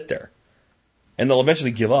just sit there and they'll eventually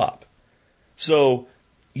give up. So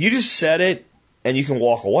you just set it and you can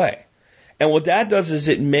walk away. And what that does is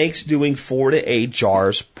it makes doing 4 to 8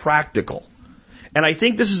 jars practical. And I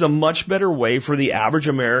think this is a much better way for the average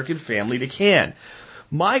American family to can.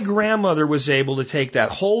 My grandmother was able to take that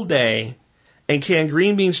whole day and can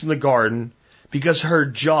green beans from the garden because her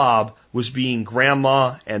job was being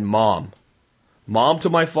grandma and mom. Mom to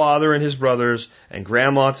my father and his brothers, and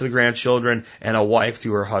grandma to the grandchildren, and a wife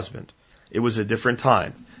to her husband. It was a different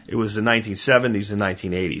time. It was the 1970s and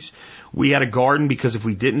 1980s. We had a garden because if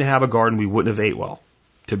we didn't have a garden, we wouldn't have ate well,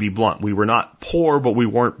 to be blunt. We were not poor, but we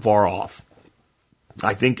weren't far off.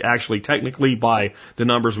 I think actually technically by the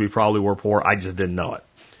numbers we probably were poor. I just didn't know it.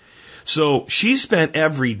 So she spent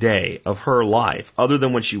every day of her life, other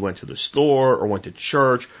than when she went to the store or went to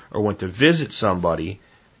church or went to visit somebody,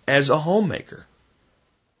 as a homemaker.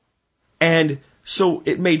 And so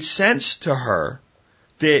it made sense to her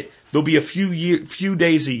that there'll be a few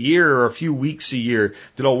days a year or a few weeks a year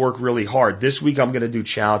that I'll work really hard. This week I'm going to do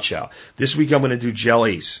chow chow. This week I'm going to do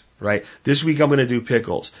jellies, right? This week I'm going to do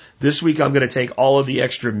pickles. This week I'm going to take all of the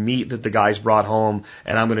extra meat that the guys brought home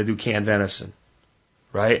and I'm going to do canned venison,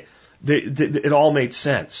 right? It all made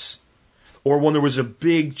sense. Or when there was a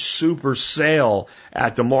big super sale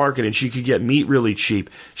at the market and she could get meat really cheap,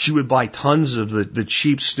 she would buy tons of the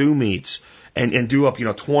cheap stew meats and do up,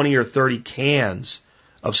 20 or 30 cans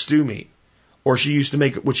of stew meat. Or she used to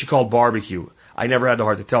make what she called barbecue. I never had the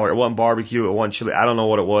heart to tell her. It wasn't barbecue, it wasn't chili. I don't know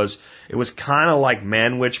what it was. It was kind of like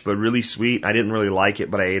manwich, but really sweet. I didn't really like it,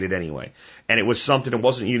 but I ate it anyway. And it was something that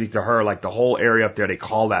wasn't unique to her. Like the whole area up there, they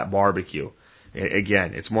call that barbecue.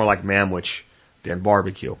 Again, it's more like manwich than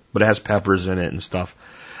barbecue, but it has peppers in it and stuff.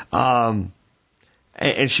 And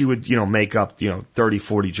she would, make up, 30,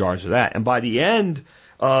 40 jars of that. And by the end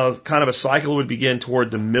of kind of a cycle would begin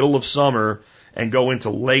toward the middle of summer and go into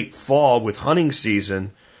late fall with hunting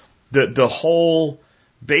season, the whole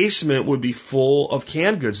basement would be full of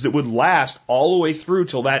canned goods that would last all the way through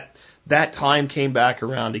till that time came back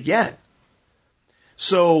around again.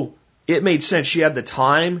 So it made sense. She had the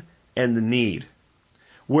time and the need.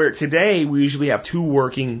 Where today we usually have 2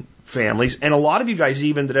 working families, and a lot of you guys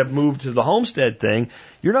even that have moved to the homestead thing,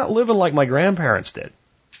 you're not living like my grandparents did.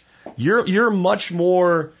 You're much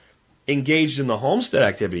more engaged in the homestead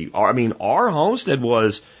activity. Our homestead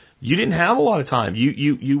was, you didn't have a lot of time.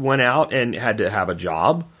 You went out and had to have a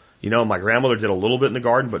job. My grandmother did a little bit in the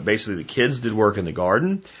garden, but basically the kids did work in the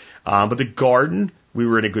garden. But the garden, we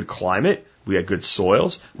were in a good climate. We had good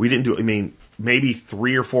soils. We didn't do, maybe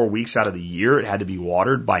 3 or 4 weeks out of the year it had to be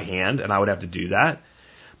watered by hand, and I would have to do that.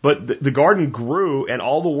 But the garden grew, and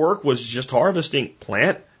all the work was just harvesting,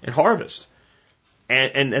 plant and harvest.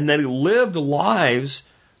 And they lived lives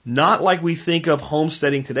not like we think of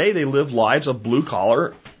homesteading today. They lived lives of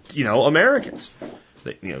blue-collar, Americans.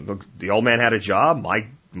 The old man had a job.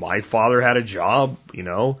 My father had a job,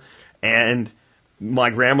 and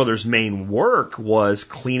my grandmother's main work was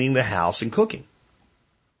cleaning the house and cooking.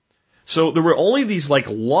 So there were only these like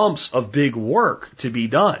lumps of big work to be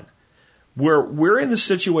done. We're in the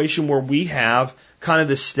situation where we have kind of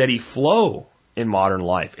this steady flow in modern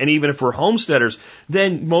life. And even if we're homesteaders,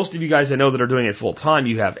 then most of you guys I know that are doing it full time,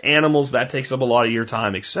 you have animals, that takes up a lot of your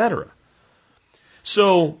time, etc.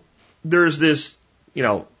 So there's this,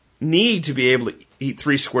 need to be able to eat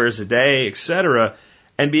 3 squares a day, etc.,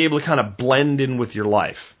 and be able to kind of blend in with your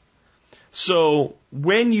life. So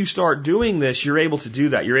when you start doing this, you're able to do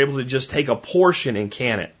that. You're able to just take a portion and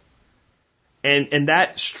can it. And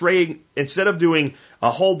that straight, instead of doing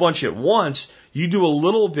a whole bunch at once, you do a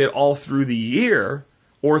little bit all through the year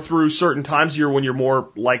or through certain times of year when you're more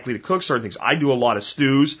likely to cook certain things. I do a lot of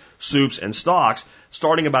stews, soups, and stocks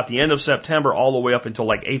starting about the end of September all the way up until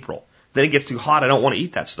like April. Then it gets too hot. I don't want to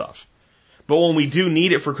eat that stuff. But when we do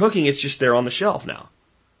need it for cooking, it's just there on the shelf now.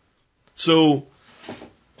 So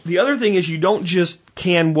the other thing is you don't just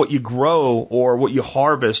can what you grow or what you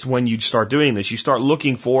harvest when you start doing this. You start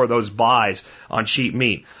looking for those buys on cheap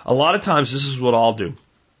meat. A lot of times this is what I'll do.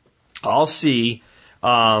 I'll see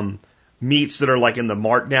meats that are like in the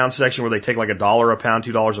markdown section where they take like $1 a pound,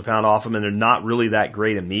 $2 a pound off them, and they're not really that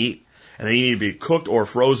great of meat, and they need to be cooked or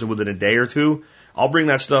frozen within a day or two. I'll bring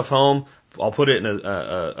that stuff home. I'll put it in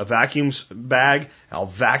a vacuum bag. I'll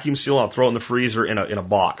vacuum seal it. I'll throw it in the freezer in a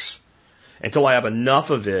box until I have enough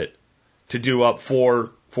of it to do up 4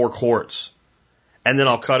 quarts. And then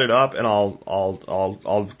I'll cut it up and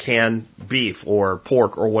I'll can beef or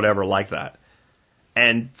pork or whatever like that.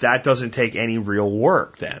 And that doesn't take any real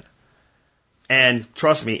work then. And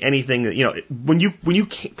trust me, anything that, when you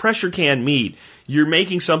pressure can meat, you're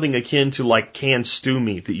making something akin to like canned stew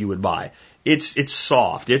meat that you would buy. It's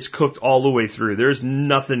soft. It's cooked all the way through. There's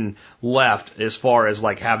nothing left as far as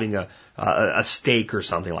like having a steak or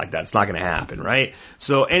something like that. It's not going to happen, right?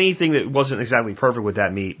 So anything that wasn't exactly perfect with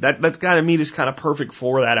that meat, that kind of meat is kind of perfect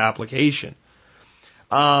for that application.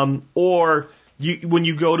 Or when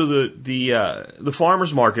you go to the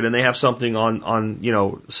farmer's market and they have something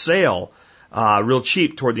on sale, real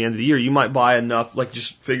cheap toward the end of the year, you might buy enough, like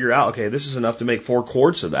just figure out, okay, this is enough to make 4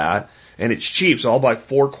 quarts of that, and it's cheap, so I'll buy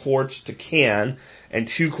 4 quarts to can and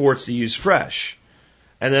 2 quarts to use fresh.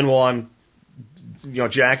 And then while I'm,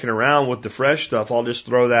 jacking around with the fresh stuff, I'll just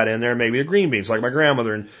throw that in there, maybe the green beans, like my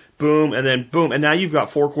grandmother, and boom, and then boom, and now you've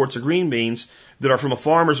got 4 quarts of green beans that are from a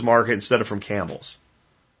farmer's market instead of from Campbell's.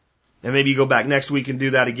 And maybe you go back next week and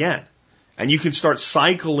do that again. And you can start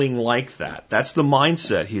cycling like that. That's the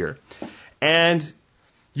mindset here. And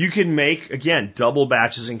you can make, again, double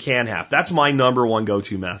batches and can half. That's my number one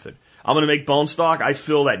go-to method. I'm going to make bone stock. I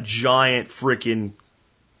fill that giant freaking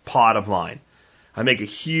pot of mine. I make a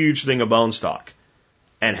huge thing of bone stock.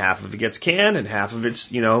 And half of it gets canned and half of it's,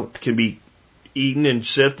 can be eaten and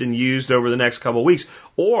sipped and used over the next couple of weeks.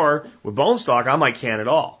 Or with bone stock, I might can it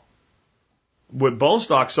all. With bone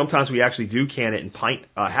stock, sometimes we actually do can it in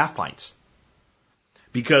half pints.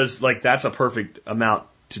 Because that's a perfect amount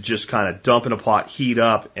to just kind of dump in a pot, heat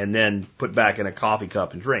up, and then put back in a coffee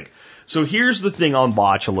cup and drink. So here's the thing on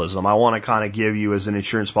botulism I want to kind of give you as an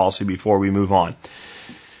insurance policy before we move on.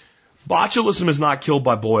 Botulism is not killed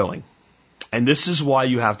by boiling. And this is why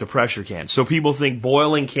you have to pressure can. So people think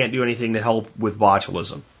boiling can't do anything to help with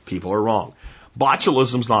botulism. People are wrong.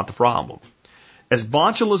 Botulism's not the problem. As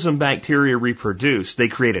botulism bacteria reproduce, they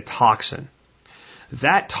create a toxin.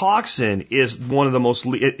 That toxin is one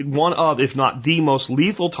of, if not the most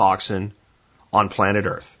lethal toxin on planet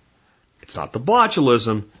Earth. It's not the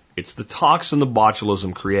botulism, it's the toxin the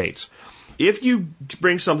botulism creates. If you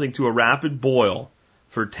bring something to a rapid boil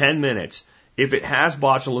for 10 minutes, if it has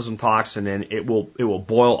botulism toxin in it, will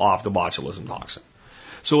boil off the botulism toxin.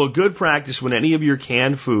 So a good practice when any of your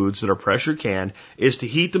canned foods that are pressure canned is to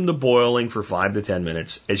heat them to boiling for 5 to 10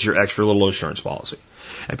 minutes as your extra little insurance policy.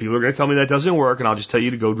 And people are going to tell me that doesn't work, and I'll just tell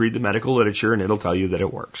you to go read the medical literature, and it'll tell you that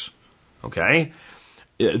it works. Okay?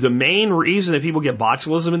 The main reason that people get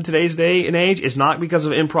botulism in today's day and age is not because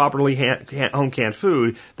of improperly home canned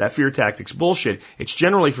food. That fear tactic's bullshit. It's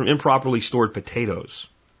generally from improperly stored potatoes.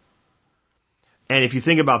 And if you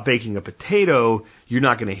think about baking a potato, you're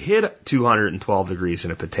not going to hit 212 degrees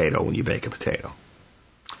in a potato when you bake a potato.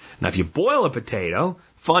 Now, if you boil a potato,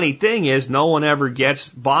 funny thing is, no one ever gets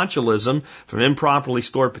botulism from improperly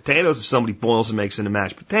stored potatoes if somebody boils and makes into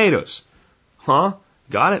mashed potatoes. Huh?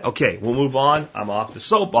 Got it? Okay, we'll move on. I'm off the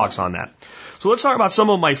soapbox on that. So let's talk about some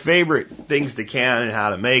of my favorite things to can and how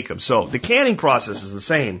to make them. So the canning process is the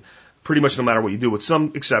same, pretty much no matter what you do, with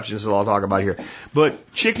some exceptions that I'll talk about here.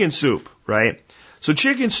 But chicken soup, right? So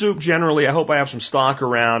chicken soup, generally, I hope I have some stock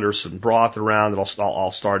around or some broth around that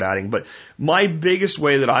I'll start adding. But my biggest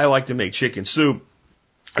way that I like to make chicken soup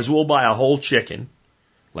is we'll buy a whole chicken,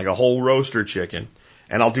 like a whole roaster chicken,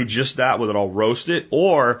 and I'll do just that with it. I'll roast it,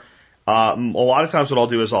 or a lot of times what I'll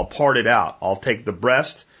do is I'll part it out. I'll take the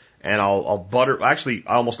breast and I'll butter. Actually,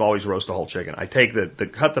 I almost always roast a whole chicken. I take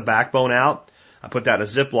cut the backbone out. I put that in a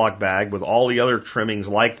Ziploc bag with all the other trimmings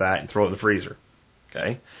like that and throw it in the freezer.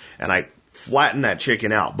 Okay, and I flatten that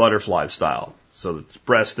chicken out, butterfly style, so that it's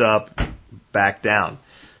breast up, back down.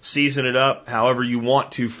 Season it up however you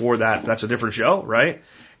want to for that. That's a different show, right?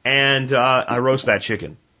 And I roast that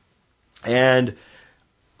chicken. And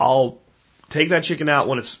I'll take that chicken out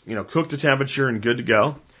when it's cooked to temperature and good to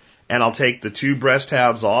go. And I'll take the 2 breast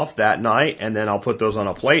halves off that night, and then I'll put those on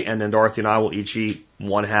a plate, and then Dorothy and I will each eat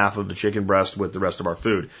 1/2 of the chicken breast with the rest of our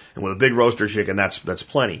food. And with a big roaster chicken, that's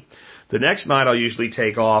plenty. The next night, I'll usually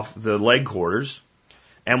take off the leg quarters,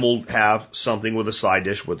 and we'll have something with a side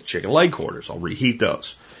dish with chicken leg quarters. I'll reheat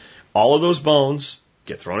those. All of those bones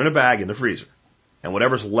get thrown in a bag in the freezer. And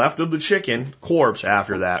whatever's left of the chicken corpse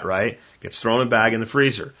after that, right, gets thrown in a bag in the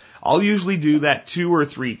freezer. I'll usually do that 2 or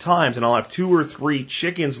 3 times, and I'll have 2 or 3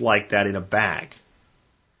 chickens like that in a bag.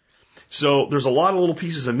 So there's a lot of little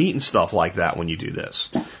pieces of meat and stuff like that when you do this.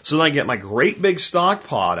 So then I get my great big stock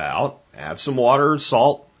pot out, add some water and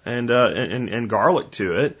salt and garlic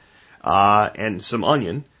to it, and some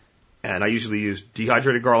onion. And I usually use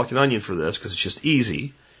dehydrated garlic and onion for this because it's just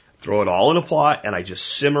easy. Throw it all in a pot, and I just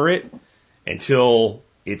simmer it until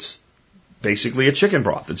it's basically a chicken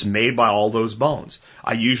broth. It's made by all those bones.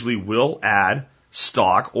 I usually will add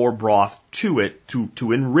stock or broth to it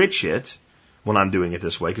to enrich it when I'm doing it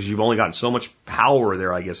this way, because you've only gotten so much power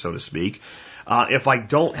there, I guess, so to speak. If I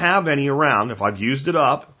don't have any around, if I've used it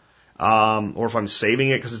up, or if I'm saving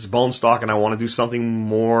it because it's bone stock and I want to do something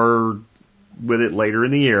more with it later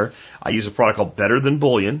in the year, I use a product called Better Than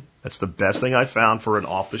Bullion. That's the best thing I found for an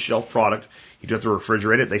off-the-shelf product. You do have to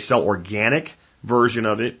refrigerate it. They sell organic version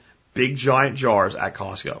of it, big giant jars at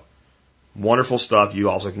Costco. Wonderful stuff. You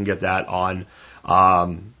also can get that on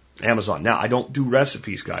Amazon. Now, I don't do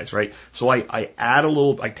recipes, guys, right? So I add a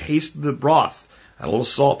little, I taste the broth, add a little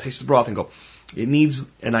salt, taste the broth, and go, it needs,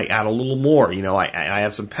 and I add a little more. You know, I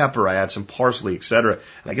add some pepper, I add some parsley, etc.,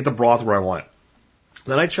 and I get the broth where I want it.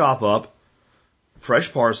 Then I chop up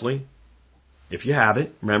fresh parsley, if you have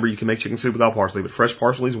it. Remember, you can make chicken soup without parsley, but fresh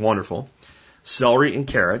parsley is wonderful. Celery and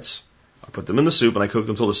carrots. I put them in the soup and I cook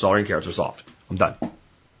them until the celery and carrots are soft. I'm done.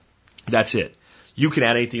 That's it. You can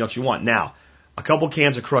add anything else you want. Now, a couple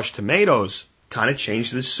cans of crushed tomatoes kind of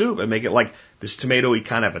change this soup and make it like this tomatoey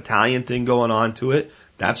kind of Italian thing going on to it.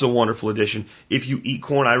 That's a wonderful addition. If you eat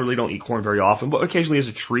corn, I really don't eat corn very often, but occasionally as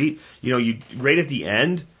a treat, you know, you right at the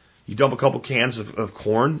end, you dump a couple cans of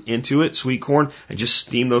corn into it, sweet corn, and just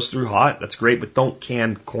steam those through hot. That's great, but don't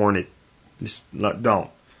can corn it. Just don't,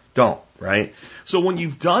 right? So when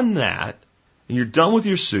you've done that, and you're done with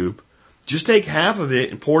your soup, just take half of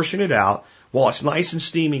it and portion it out while it's nice and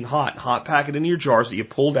steaming hot. Hot pack it into your jars that you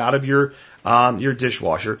pulled out of your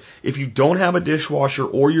dishwasher. If you don't have a dishwasher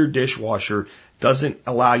or your dishwasher doesn't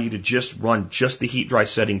allow you to just run just the heat dry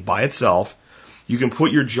setting by itself, you can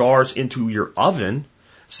put your jars into your oven,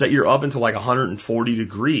 set your oven to like 140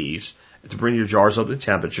 degrees to bring your jars up to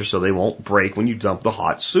temperature so they won't break when you dump the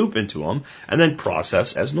hot soup into them, and then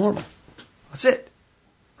process as normal. That's it.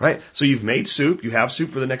 Right? So you've made soup, you have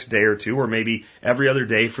soup for the next day or two, or maybe every other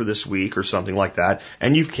day for this week or something like that,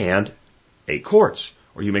 and you've canned 8 quarts.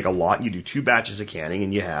 Or you make a lot and you do 2 batches of canning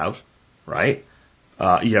and you have, right?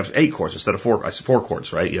 You have 8 quarts instead of 4. I said 4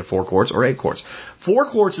 quarts, right? You have 4 quarts or 8 quarts. 4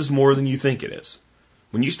 quarts is more than you think it is.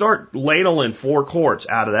 When you start ladling 4 quarts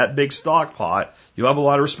out of that big stock pot, you have a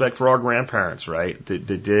lot of respect for our grandparents, right?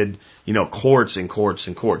 That did, you know, quarts and quarts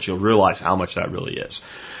and quarts. You'll realize how much that really is.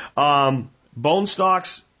 Bone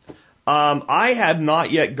stocks. I have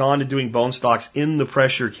not yet gone to doing bone stocks in the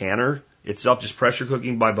pressure canner itself, just pressure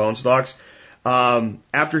cooking by bone stocks.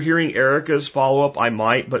 After hearing Erica's follow-up, I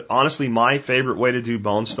might, but honestly, my favorite way to do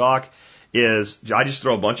bone stock is I just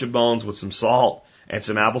throw a bunch of bones with some salt and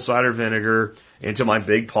some apple cider vinegar into my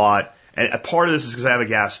big pot. And a part of this is because I have a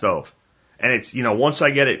gas stove. And it's, you know, once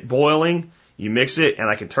I get it boiling, you mix it and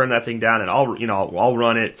I can turn that thing down and I'll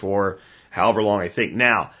run it for however long I think.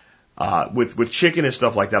 Now, with chicken and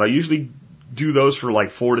stuff like that, I usually do those for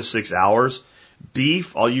like 4 to 6 hours.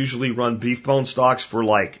 Beef, I'll usually run beef bone stocks for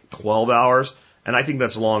like 12 hours. And I think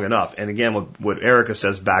that's long enough. And again, what Erica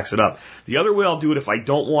says backs it up. The other way I'll do it if I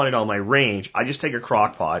don't want it on my range, I just take a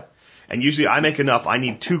crock pot. And usually I make enough. I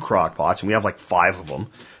need 2 crock pots, and we have like 5 of them.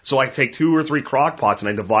 So I take 2 or 3 crock pots and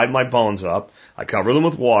I divide my bones up. I cover them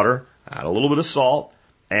with water, add a little bit of salt,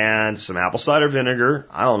 and some apple cider vinegar.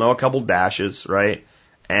 I don't know, a couple dashes, right?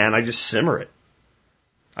 And I just simmer it.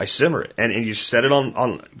 I simmer it. And you set it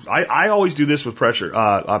on I always do this with pressure,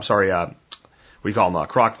 what do you call them,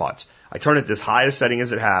 crock pots. I turn it as high a setting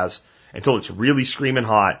as it has until it's really screaming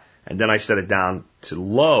hot, and then I set it down to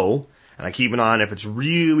low, and I keep it on. If it's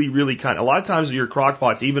really, really a lot of times your crock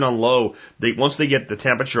pots, even on low, once they get the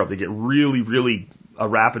temperature up, they get really, really a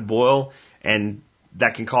rapid boil, and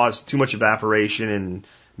that can cause too much evaporation and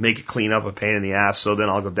make it clean up a pain in the ass. So then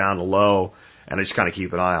I'll go down to low, and I just kind of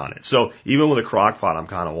keep an eye on it. So even with a crock pot, I'm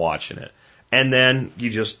kind of watching it. And then you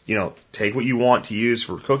just, take what you want to use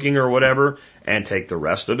for cooking or whatever, and take the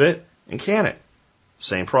rest of it and can it.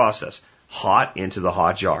 Same process. Hot into the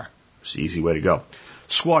hot jar. It's the easy way to go.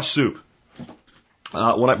 Squash soup.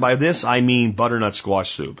 By this, I mean butternut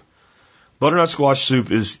squash soup. Butternut squash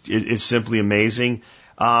soup is simply amazing.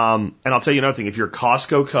 And I'll tell you another thing. If you're a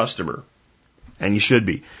Costco customer, and you should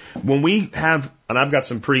be, when we have, and I've got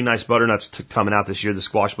some pretty nice butternuts coming out this year. The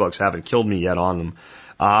squash bugs haven't killed me yet on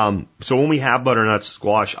them. So when we have butternut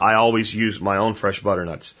squash, I always use my own fresh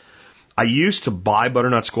butternuts. I used to buy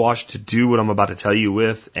butternut squash to do what I'm about to tell you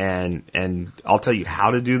with, and I'll tell you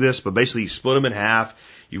how to do this, but basically you split them in half,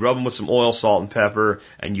 you rub them with some oil, salt, and pepper,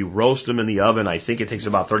 and you roast them in the oven. I think it takes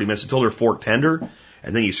about 30 minutes until they're fork tender,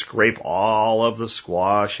 and then you scrape all of the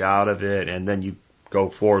squash out of it, and then you go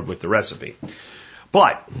forward with the recipe.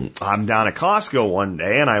 But I'm down at Costco one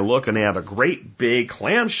day, and I look, and they have a great big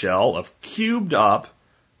clamshell of cubed up,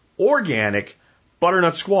 organic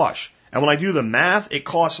butternut squash. And when I do the math, it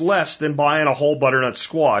costs less than buying a whole butternut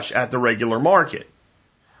squash at the regular market.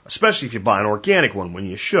 Especially if you buy an organic one, when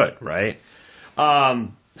you should, right?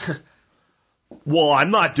 Well,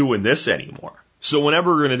 I'm not doing this anymore. So whenever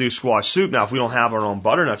we're going to do squash soup, now if we don't have our own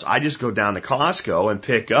butternuts, I just go down to Costco and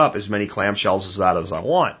pick up as many clamshells as I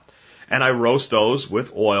want. And I roast those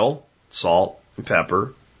with oil, salt, and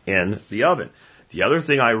pepper in the oven. The other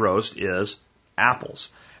thing I roast is apples.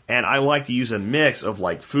 And I like to use a mix of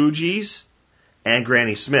like Fuji's and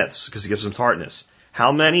Granny Smith's because it gives them tartness.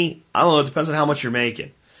 How many? I don't know. It depends on how much you're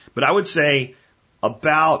making. But I would say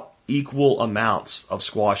about equal amounts of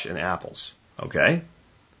squash and apples. Okay?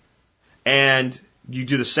 And you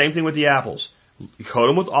do the same thing with the apples. You coat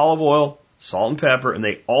them with olive oil, salt and pepper, and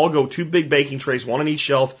they all go 2 big baking trays, one on each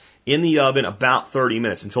shelf, in the oven about 30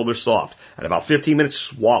 minutes until they're soft. At about 15 minutes,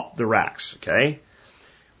 swap the racks. Okay?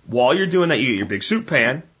 While you're doing that, you get your big soup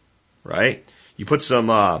pan, right? You put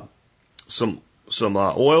some oil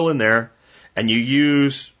in there, and you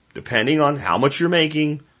use, depending on how much you're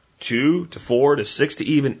making, 2 to 4 to 6 to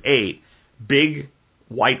even 8 big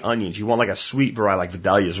white onions. You want like a sweet variety, like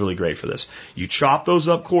Vidalia is really great for this. You chop those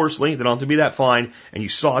up coarsely, they don't have to be that fine, and you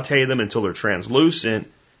saute them until they're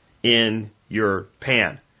translucent in your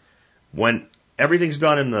pan. When everything's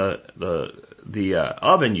done in the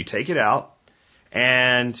oven, you take it out,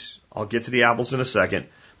 and I'll get to the apples in a second,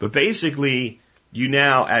 but basically you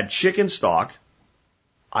now add chicken stock.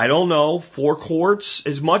 I don't know, 4 quarts,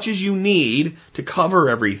 as much as you need to cover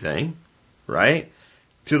everything, right,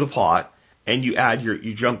 to the pot. And you add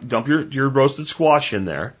dump your roasted squash in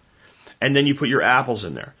there, and then you put your apples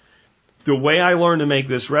in there. The way I learned to make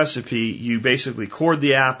this recipe, you basically cord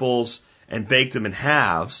the apples and bake them in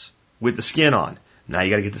halves with the skin on. Now you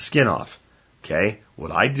got to get the skin off. Okay.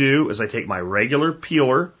 What I do is I take my regular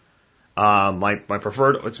peeler, my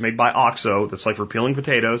preferred, it's made by Oxo, that's like for peeling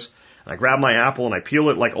potatoes, and I grab my apple and I peel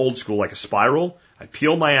it like old school, like a spiral. I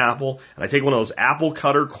peel my apple and I take one of those apple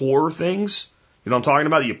cutter core things. You know what I'm talking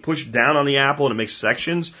about? You push down on the apple and it makes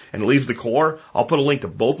sections and it leaves the core. I'll put a link to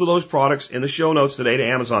both of those products in the show notes today to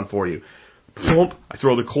Amazon for you. Boom, I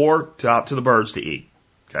throw the core out to the birds to eat.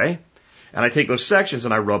 Okay? And I take those sections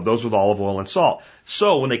and I rub those with olive oil and salt.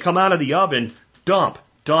 So when they come out of the oven, dump,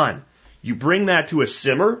 done. You bring that to a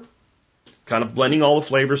simmer, kind of blending all the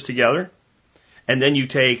flavors together. And then you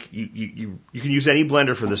take, you can use any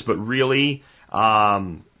blender for this, but really,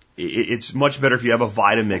 it's much better if you have a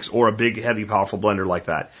Vitamix or a big, heavy, powerful blender like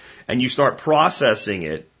that. And you start processing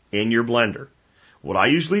it in your blender. What I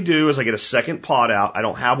usually do is I get a second pot out. I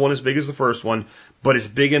don't have one as big as the first one, but it's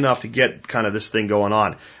big enough to get kind of this thing going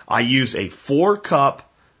on. I use a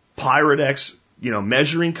 4-cup Pyrex,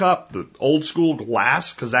 measuring cup, the old school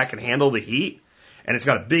glass, because that can handle the heat. And it's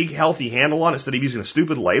got a big, healthy handle on it instead of using a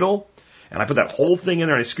stupid ladle. And I put that whole thing in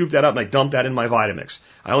there and I scoop that up and I dump that in my Vitamix.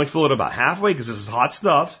 I only fill it about halfway because this is hot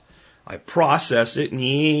stuff. I process it,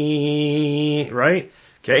 right?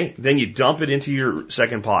 Okay. Then you dump it into your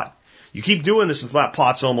second pot. You keep doing this until that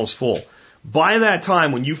pot's almost full. By that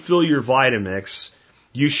time, when you fill your Vitamix,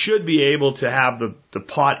 you should be able to have the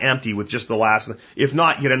pot empty with just the last. If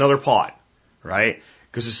not, get another pot, right?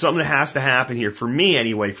 Because it's something that has to happen here, for me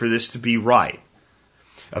anyway, for this to be right.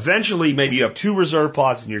 Eventually, maybe you have 2 reserve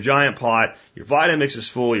pots in your giant pot, your Vitamix is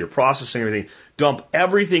full, you're processing everything, dump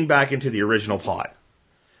everything back into the original pot.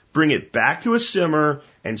 Bring it back to a simmer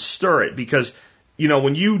and stir it because,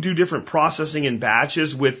 when you do different processing in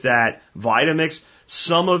batches with that Vitamix,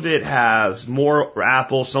 some of it has more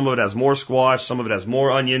apple, some of it has more squash, some of it has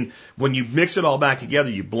more onion. When you mix it all back together,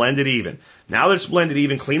 you blend it even. Now that it's blended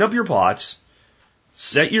even, clean up your pots,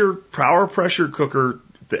 set your power pressure cooker.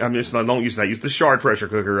 Don't use that. Use the Shard pressure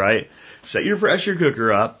cooker, right? Set your pressure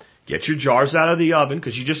cooker up. Get your jars out of the oven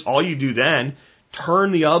because all you do then,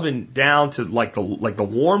 turn the oven down to like the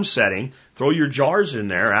warm setting. Throw your jars in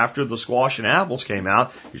there after the squash and apples came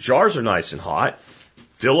out. Your jars are nice and hot.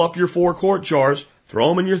 Fill up your 4-quart jars. Throw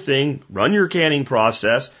them in your thing. Run your canning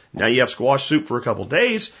process. Now you have squash soup for a couple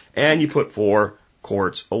days, and you put 4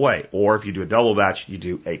 quarts away. Or if you do a double batch, you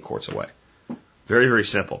do 8 quarts away. Very, very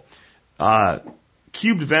simple.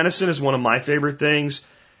 Cubed venison is one of my favorite things.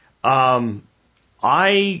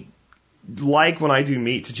 I like when I do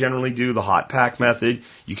meat to generally do the hot pack method.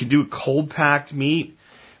 You can do cold packed meat,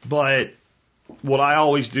 but what I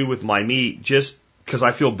always do with my meat, just because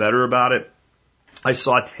I feel better about it, I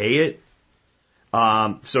saute it.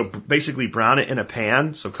 So basically brown it in a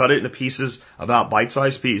pan. So cut it into pieces, about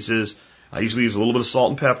bite-sized pieces. I usually use a little bit of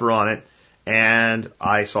salt and pepper on it, and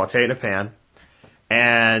I saute it in a pan.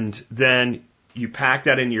 And then you pack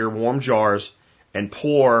that in your warm jars and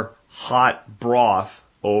pour hot broth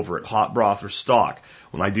over it, hot broth or stock.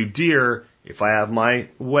 When I do deer, if I have my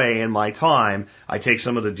way and my time, I take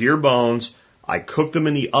some of the deer bones, I cook them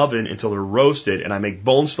in the oven until they're roasted, and I make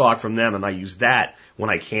bone stock from them, and I use that when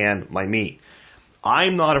I can my meat.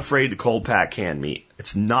 I'm not afraid to cold pack canned meat.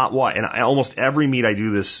 It's not why, and almost every meat I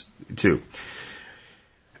do this too.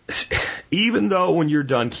 Even though when you're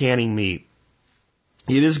done canning meat,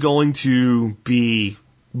 it is going to be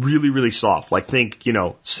really, really soft. Like think,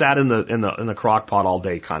 sat in the crock pot all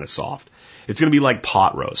day kind of soft. It's going to be like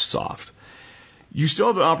pot roast soft. You still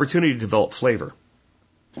have an opportunity to develop flavor.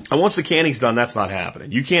 And once the canning's done, that's not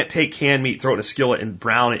happening. You can't take canned meat, throw it in a skillet, and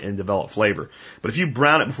brown it and develop flavor. But if you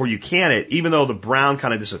brown it before you can it, even though the brown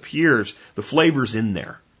kind of disappears, the flavor's in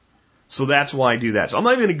there. So that's why I do that. So I'm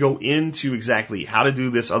not even going to go into exactly how to do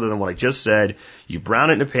this other than what I just said. You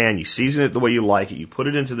brown it in a pan, you season it the way you like it, you put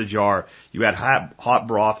it into the jar, you add hot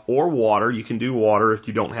broth or water. You can do water if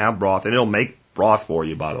you don't have broth, and it'll make broth for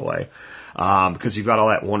you, by the way, because you've got all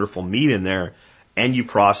that wonderful meat in there, and you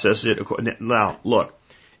process it. Now, look.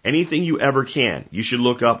 Anything you ever can, you should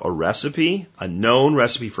look up a recipe, a known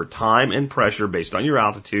recipe for time and pressure based on your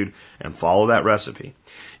altitude, and follow that recipe.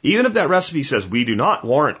 Even if that recipe says, we do not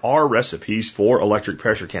warrant our recipes for electric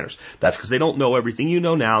pressure canners, that's because they don't know everything you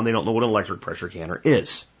know now, and they don't know what an electric pressure canner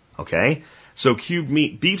is. Okay? So cubed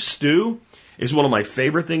meat, beef stew is one of my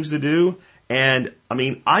favorite things to do. And,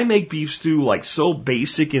 I make beef stew like so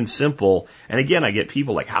basic and simple. And again, I get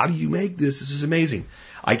people like, how do you make this? This is amazing.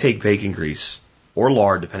 I take bacon grease or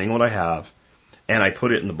lard, depending on what I have, and I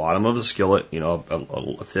put it in the bottom of the skillet,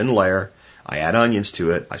 a thin layer. I add onions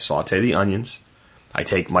to it. I saute the onions. I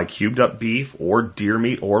take my cubed up beef or deer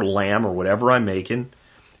meat or lamb or whatever I'm making,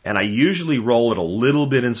 and I usually roll it a little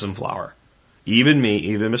bit in some flour. Even me,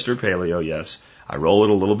 even Mr. Paleo, yes, I roll it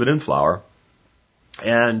a little bit in flour,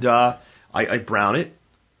 and I brown it,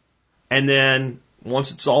 and then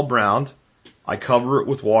once it's all browned, I cover it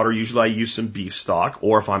with water. Usually I use some beef stock,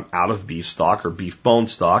 or if I'm out of beef stock or beef bone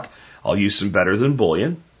stock, I'll use some Better Than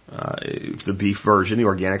Bouillon, the beef version, the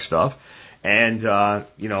organic stuff. And,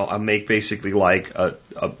 I make basically like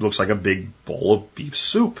looks like a big bowl of beef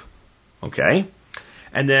soup. Okay?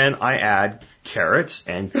 And then I add carrots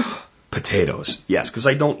and potatoes. Yes, because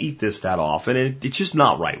I don't eat this that often, and it's just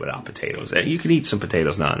not right without potatoes. You can eat some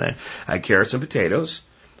potatoes now and then. I add carrots and potatoes.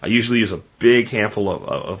 I usually use a big handful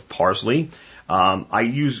of parsley. I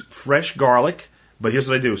use fresh garlic, but here's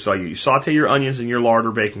what I do. So you saute your onions in your lard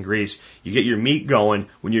or bacon grease. You get your meat going.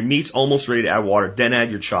 When your meat's almost ready to add water, then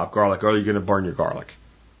add your chopped garlic, or you're going to burn your garlic.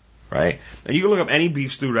 Right? And you can look up any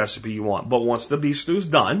beef stew recipe you want. But once the beef stew's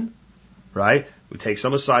done, right, we take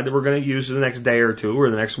some aside that we're going to use the next day or two or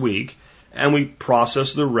the next week, and we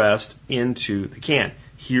process the rest into the can.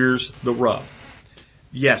 Here's the rub.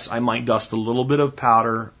 Yes, I might dust a little bit of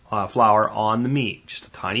flour on the meat, just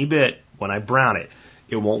a tiny bit when I brown it.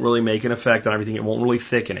 It won't really make an effect on everything. It won't really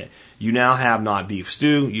thicken it. You now have not beef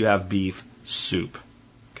stew, you have beef soup.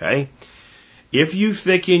 Okay? If you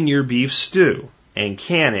thicken your beef stew and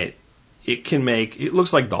can it, it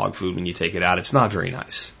looks like dog food when you take it out. It's not very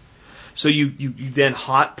nice. So you then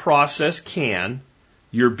hot process can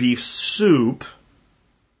your beef soup,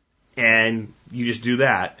 and you just do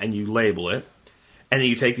that, and you label it. And then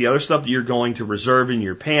you take the other stuff that you're going to reserve in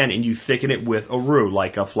your pan and you thicken it with a roux,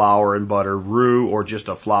 like a flour and butter roux or just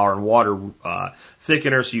a flour and water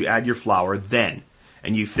thickener. So you add your flour then,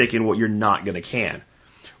 and you thicken what you're not going to can.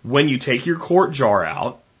 When you take your quart jar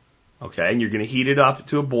out, okay, and you're going to heat it up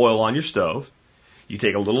to a boil on your stove, you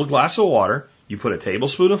take a little glass of water, you put a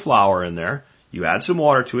tablespoon of flour in there, you add some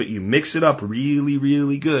water to it, you mix it up really,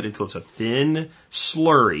 really good until it's a thin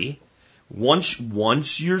slurry.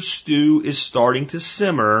 Once your stew is starting to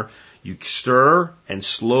simmer, you stir and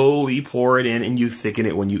slowly pour it in, and you thicken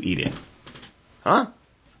it when you eat it. Huh?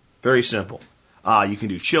 Very simple. You can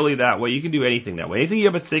do chili that way. You can do anything that way. Anything you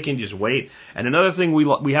have a thicken, just wait. And another thing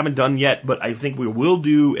we haven't done yet, but I think we will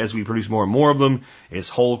do as we produce more and more of them, is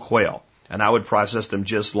whole quail. And I would process them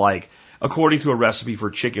just like according to a recipe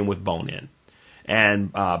for chicken with bone in.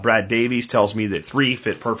 And Brad Davies tells me that 3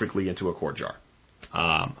 fit perfectly into a quart jar.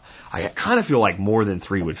 I kind of feel like more than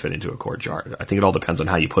 3 would fit into a quart jar. I think it all depends on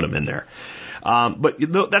how you put them in there. But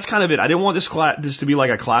that's kind of it. I didn't want this to be like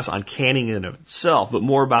a class on canning in itself, but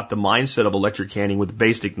more about the mindset of electric canning with the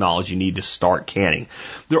basic knowledge you need to start canning.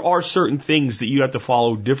 There are certain things that you have to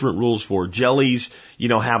follow different rules for. Jellies,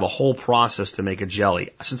 have a whole process to make a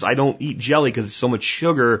jelly. Since I don't eat jelly because it's so much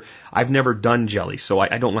sugar, I've never done jelly, so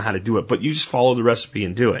I don't know how to do it. But you just follow the recipe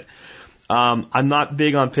and do it. I'm not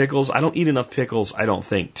big on pickles. I don't eat enough pickles, I don't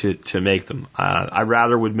think, to make them. I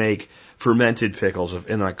rather would make fermented pickles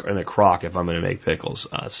in a crock if I'm going to make pickles.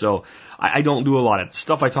 So I don't do a lot of the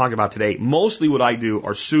stuff I talk about today. Mostly what I do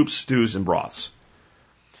are soups, stews, and broths.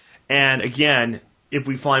 And again, if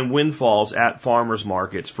we find windfalls at farmers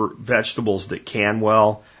markets for vegetables that can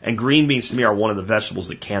well, and green beans to me are one of the vegetables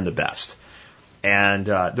that can the best. And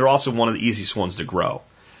they're also one of the easiest ones to grow.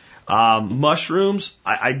 Mushrooms,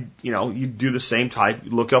 you do the same type.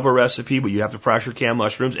 Look up a recipe, but you have to pressure can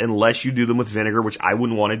mushrooms unless you do them with vinegar, which I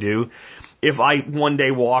wouldn't want to do. If I one day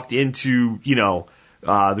walked into,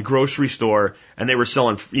 the grocery store and they were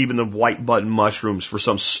selling even the white button mushrooms for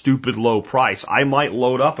some stupid low price, I might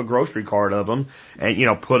load up a grocery cart of them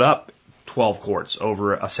and, put up 12 quarts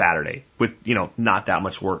over a Saturday with, not that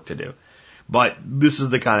much work to do. But this is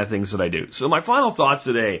the kind of things that I do. So my final thoughts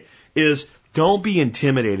today is don't be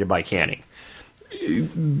intimidated by canning.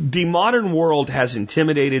 The modern world has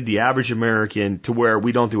intimidated the average American to where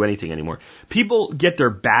we don't do anything anymore. People get their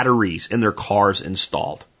batteries in their cars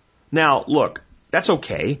installed. Now, look, that's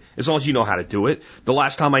okay, as long as you know how to do it. The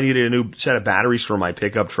last time I needed a new set of batteries for my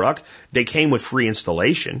pickup truck, they came with free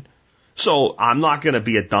installation. So I'm not going to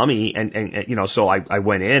be a dummy, and so I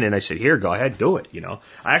went in and I said, here, go ahead, do it,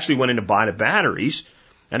 I actually went in to buy the batteries,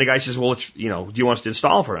 and the guy says, well, do you want us to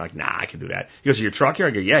install for it? I'm like, nah, I can do that. He goes, your truck here?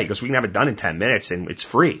 I go, yeah. He goes, we can have it done in 10 minutes, and it's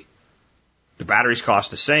free. The batteries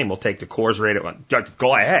cost the same. We'll take the cores rate.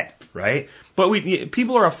 Go ahead, right? But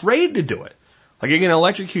people are afraid to do it. Like, you're going to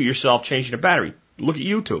electrocute yourself changing a battery. Look at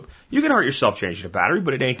YouTube. You can hurt yourself changing a battery,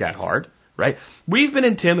 but it ain't that hard, right? We've been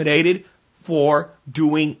intimidated for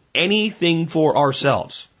doing anything for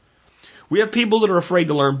ourselves. We have people that are afraid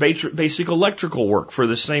to learn basic electrical work for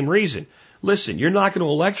the same reason. Listen, you're not going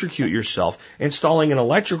to electrocute yourself installing an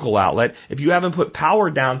electrical outlet if you haven't put power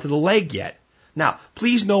down to the leg yet. Now,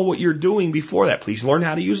 please know what you're doing before that. Please learn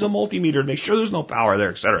how to use a multimeter to make sure there's no power there,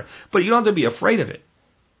 etc. But you don't have to be afraid of it.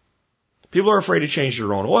 People are afraid to change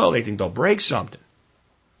their own oil. They think they'll break something.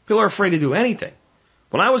 People are afraid to do anything.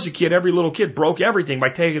 When I was a kid, every little kid broke everything by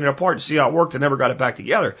taking it apart to see how it worked and never got it back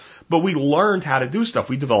together. But we learned how to do stuff.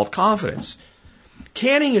 We developed confidence.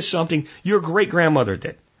 Canning is something your great-grandmother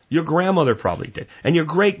did. Your grandmother probably did. And your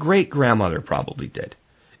great-great-grandmother probably did.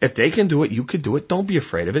 If they can do it, you can do it. Don't be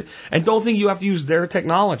afraid of it. And don't think you have to use their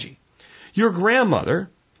technology. Your grandmother,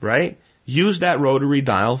 right, used that rotary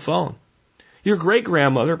dial phone. Your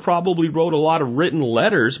great-grandmother probably wrote a lot of written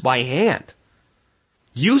letters by hand.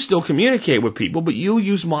 You still communicate with people, but you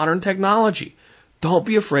use modern technology. Don't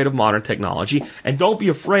be afraid of modern technology, and don't be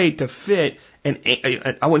afraid to fit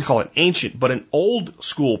I wouldn't call it ancient, but an old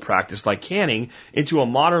school practice like canning into a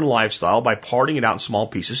modern lifestyle by parting it out in small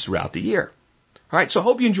pieces throughout the year. All right, so I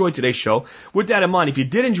hope you enjoyed today's show. With that in mind, if you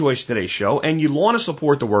did enjoy today's show and you want to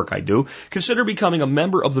support the work I do, consider becoming a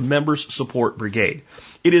member of the Members Support Brigade.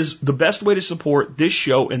 It is the best way to support this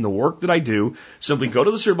show and the work that I do. Simply go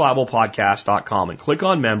to thesurvivalpodcast.com and click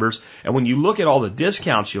on members, and when you look at all the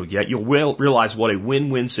discounts you'll get, you'll realize what a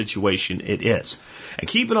win-win situation it is. And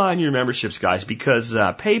keep an eye on your memberships, guys, because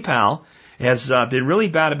PayPal has been really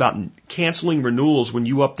bad about canceling renewals when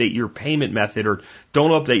you update your payment method or don't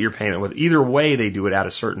update your payment method. Either way, they do it at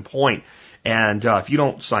a certain point. And if you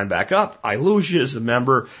don't sign back up, I lose you as a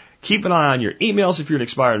member. Keep an eye on your emails if you're an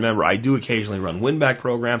expired member. I do occasionally run win-back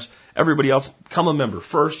programs. Everybody else, become a member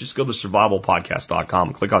first. Just go to survivalpodcast.com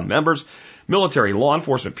and click on members. Military, law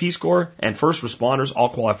enforcement, Peace Corps, and first responders all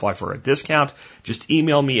qualify for a discount. Just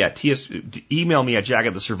email me at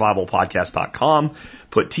jack@thesurvivalpodcast.com.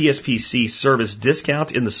 Put TSPC service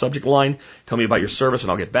discount in the subject line. Tell me about your service,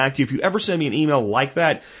 and I'll get back to you. If you ever send me an email like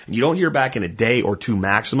that and you don't hear back in a day or two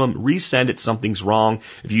maximum, resend it. Something's wrong.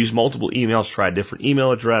 If you use multiple emails, try a different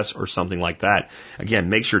email address or something like that. Again,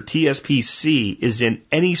 make sure TSPC is in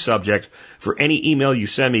any subject for any email you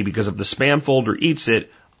send me, because if the spam folder eats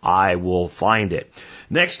it, I will find it.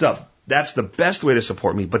 Next up, that's the best way to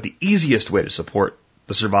support me, but the easiest way to support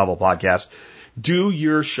the Survival Podcast. Do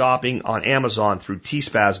your shopping on Amazon through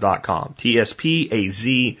tspaz.com,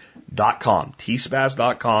 TSPAZ.com,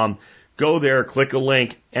 tspaz.com. Go there, click a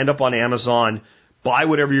link, end up on Amazon, buy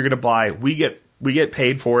whatever you're going to buy. We get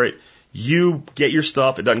paid for it. You get your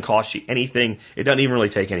stuff. It doesn't cost you anything. It doesn't even really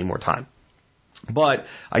take any more time. But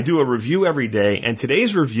I do a review every day, and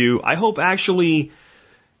today's review, I hope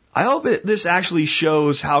this actually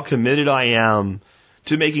shows how committed I am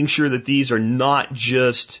to making sure that these are not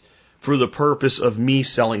just for the purpose of me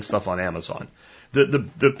selling stuff on Amazon.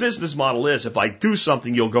 The business model is, if I do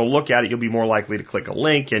something, you'll go look at it, you'll be more likely to click a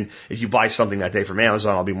link, and if you buy something that day from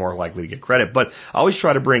Amazon, I'll be more likely to get credit. But I always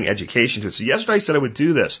try to bring education to it. So yesterday I said I would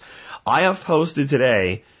do this. I have posted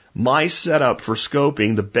today my setup for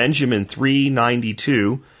scoping the Benjamin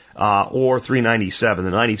 392 or 397.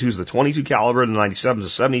 The 92 is the 22 caliber, the 97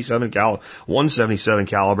 is the 177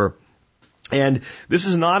 caliber. And this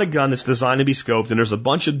is not a gun that's designed to be scoped, and there's a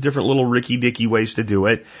bunch of different little ricky-dicky ways to do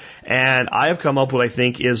it. And I have come up with what I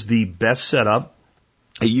think is the best setup.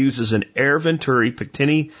 It uses an Air Venturi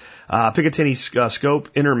Picatinny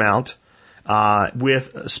scope intermount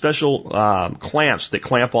with special clamps that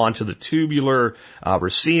clamp onto the tubular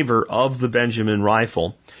receiver of the Benjamin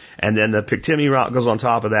rifle. And then the Picatinny round goes on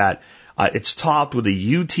top of that. It's topped with a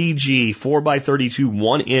UTG 4x32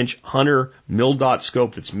 1-inch Hunter mil-dot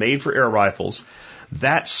scope that's made for air rifles.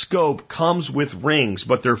 That scope comes with rings,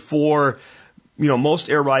 but they're for, most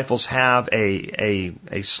air rifles have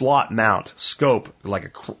a slot mount scope,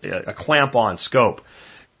 like a clamp-on scope.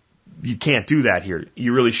 You can't do that here.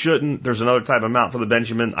 You really shouldn't. There's another type of mount for the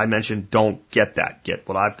Benjamin I mentioned. Don't get that. Get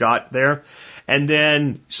what I've got there. And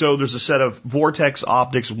then, so there's a set of Vortex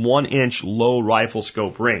Optics 1-inch low rifle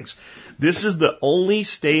scope rings. This is the only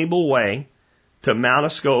stable way to mount a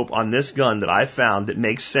scope on this gun that I've found that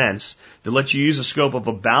makes sense, that lets you use a scope of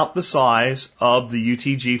about the size of the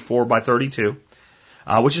UTG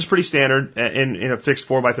 4x32, which is pretty standard in a fixed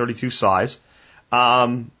 4x32 size,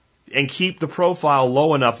 and keep the profile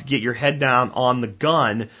low enough to get your head down on the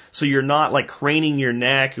gun so you're not like craning your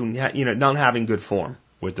neck and, not having good form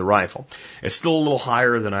with the rifle. It's still a little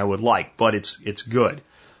higher than I would like, but it's good.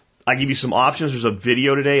 I give you some options. There's a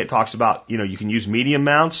video today. It talks about, you can use medium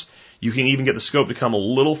mounts. You can even get the scope to come a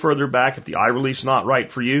little further back if the eye relief's not right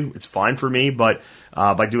for you. It's fine for me, but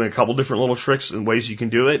by doing a couple different little tricks and ways you can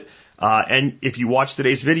do it. And if you watch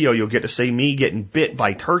today's video, you'll get to see me getting bit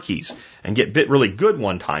by turkeys and get bit really good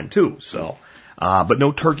one time too. So, but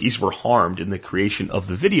no turkeys were harmed in the creation of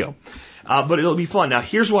the video. But it'll be fun. Now,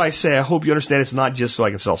 here's why I say I hope you understand it's not just so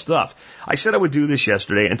I can sell stuff. I said I would do this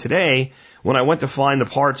yesterday, and today, when I went to find the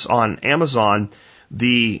parts on Amazon,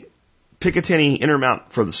 the Picatinny intermount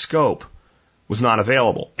for the scope was not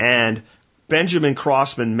available. And Benjamin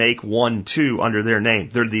Crossman make 1, 2 under their name.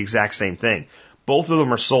 They're the exact same thing. Both of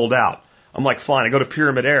them are sold out. I'm like, fine, I go to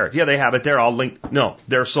Pyramid Air. Yeah, they have it there. I'll link. No,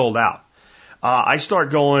 they're sold out. I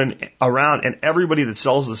start going around, and everybody that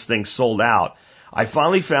sells this thing sold out. I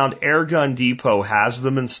finally found Airgun Depot has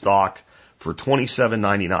them in stock for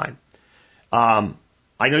 $27.99.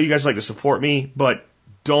 I know you guys like to support me, but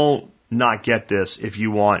don't not get this if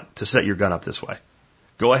you want to set your gun up this way.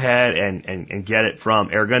 Go ahead and get it from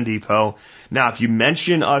Airgun Depot. Now, if you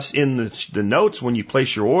mention us in the notes when you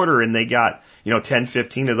place your order and they got, 10,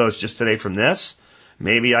 15 of those just today from this,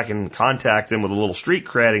 maybe I can contact them with a little street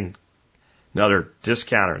cred and another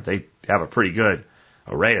discounter. They have a pretty good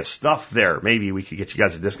array of stuff there. Maybe we could get you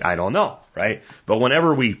guys a discount. I don't know, right? But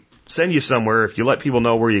whenever we send you somewhere, if you let people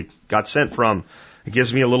know where you got sent from, it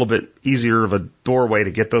gives me a little bit easier of a doorway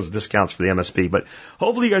to get those discounts for the MSP. But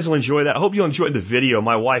hopefully you guys will enjoy that. I hope you'll enjoy the video.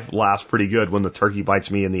 My wife laughs pretty good when the turkey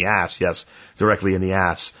bites me in the ass. Yes, directly in the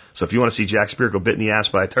ass. So if you want to see Jack Spirko bit in the ass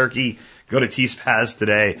by a turkey, go to T-Spaz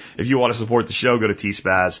today. If you want to support the show, go to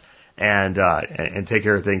T-Spaz and take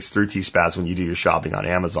care of things through T-Spaz when you do your shopping on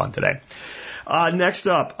Amazon today. Next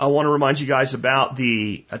up, I want to remind you guys about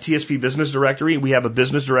the TSP Business Directory. We have a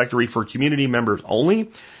business directory for community members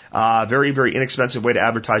only. Very, very inexpensive way to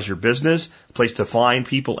advertise your business, a place to find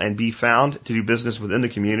people and be found to do business within the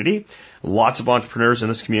community. Lots of entrepreneurs in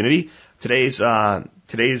this community. Today's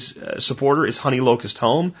supporter is Honey Locust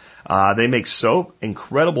Home. They make soap,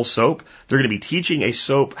 incredible soap. They're going to be teaching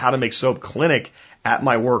how to make soap clinic at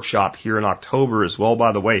my workshop here in October as well.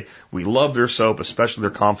 By the way, we love their soap, especially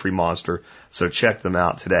their Comfrey Monster, so check them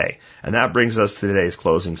out today. And that brings us to today's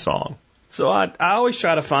closing song. So I always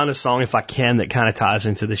try to find a song, if I can, that kind of ties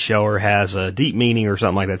into the show or has a deep meaning or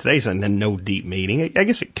something like that. Today's no deep meaning. I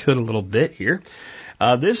guess it could a little bit here.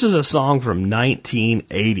 This is a song from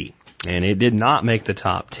 1980, and it did not make the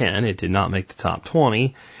top 10. It did not make the top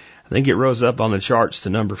 20. I think it rose up on the charts to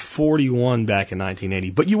number 41 back in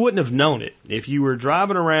 1980, but you wouldn't have known it. If you were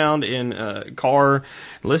driving around in a car,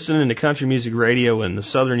 listening to country music radio in the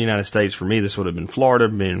southern United States, for me, this would have been Florida,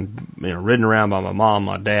 been ridden around by my mom,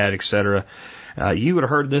 my dad, etc. You would have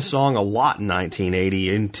heard this song a lot in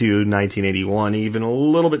 1980 into 1981, even a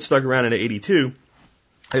little bit stuck around into 82.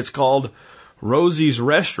 It's called Rosie's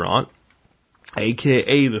Restaurant,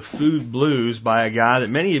 a.k.a. the Food Blues, by a guy that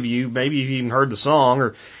many of you, maybe you've even heard the song,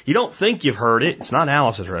 or you don't think you've heard it. It's not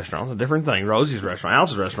Alice's Restaurant. It's a different thing. Rosie's Restaurant.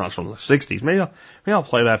 Alice's Restaurant's from the 60s. Maybe I'll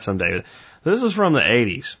play that someday. This is from the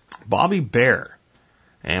 80s. Bobby Bear.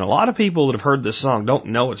 And a lot of people that have heard this song don't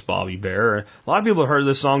know it's Bobby Bear. A lot of people that heard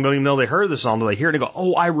this song don't even know they heard this song until they hear it and go,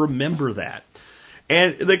 oh, I remember that.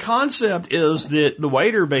 And the concept is that the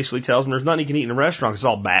waiter basically tells them there's nothing you can eat in a restaurant because it's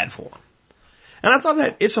all bad for them. And I thought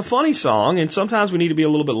that it's a funny song, and sometimes we need to be a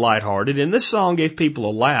little bit lighthearted, and this song gave people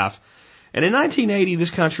a laugh. And in 1980,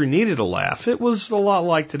 this country needed a laugh. It was a lot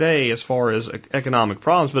like today as far as economic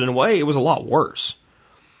problems, but in a way, it was a lot worse.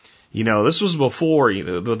 You know, this was before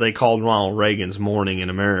what they called Ronald Reagan's Morning in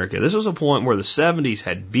America. This was a point where the 70s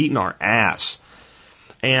had beaten our ass.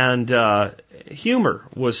 And humor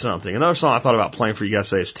was something. Another song I thought about playing for you guys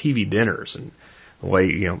today is TV dinners. And the way,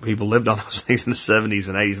 you know, people lived on those things in the 70s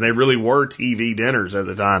and 80s. And they really were TV dinners at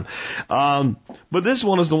the time. But this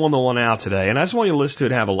one is the one that won out today. And I just want you to listen to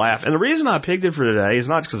it and have a laugh. And the reason I picked it for today is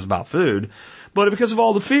not just because it's about food, but because of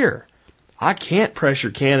all the fear. I can't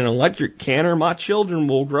pressure can an electric canner. My children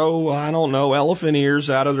will grow, I don't know, elephant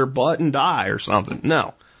ears out of their butt and die or something.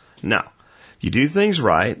 No. You do things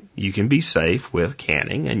right, you can be safe with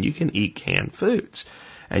canning, and you can eat canned foods.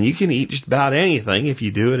 And you can eat just about anything if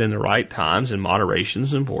you do it in the right times and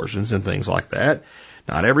moderations and portions and things like that.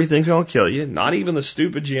 Not everything's going to kill you. Not even the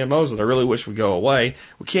stupid GMOs that I really wish would go away.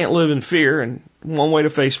 We can't live in fear, and one way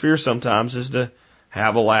to face fear sometimes is to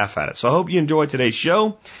have a laugh at it. So I hope you enjoyed today's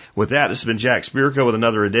show. With that, this has been Jack Spirko with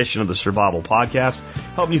another edition of the Survival Podcast,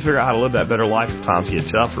 helping you figure out how to live that better life if times get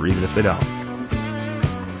tough or even if they don't.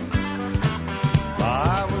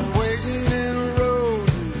 I was waiting in a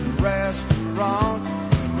Rose's restaurant,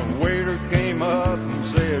 and the waiter came up and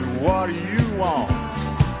said, "What do you want?"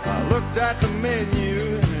 I looked at the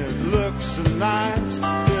menu and it looked so nice,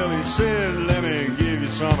 till he said, "Let me give you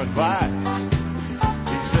some advice."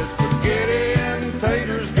 He said, "Spaghetti and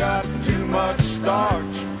taters got too much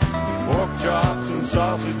starch. Pork chops and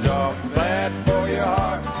sausage are bad for your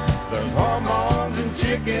heart. There's hormones in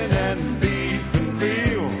chicken and beef and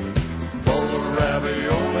veal.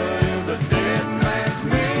 Ravioli is a dead man's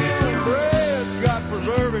meal. Bread's got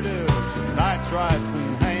preservatives and nitrites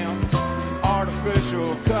and ham,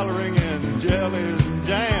 artificial coloring and jellies and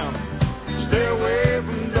jam. Stay away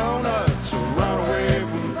from donuts or run away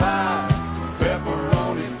from pie.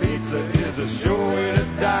 Pepperoni pizza is a sure way to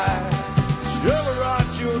die. Sugar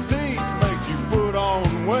rots your teeth, makes you put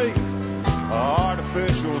on weight.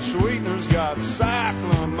 Artificial sweeteners got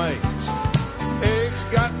cyclamates. Eggs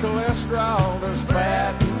got cholesterol, there's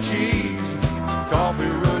fat and cheese. Coffee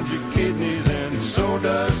runs your kidneys and so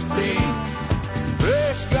does tea.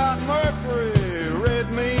 Fish got mercury,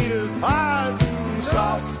 red meat is poison.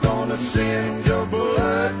 Salt's gonna send your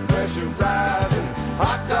blood pressure rising.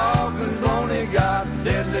 Hot dogs and bologna got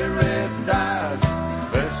deadly red dyes.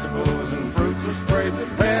 Vegetables and fruits are sprayed with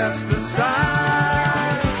pesticides.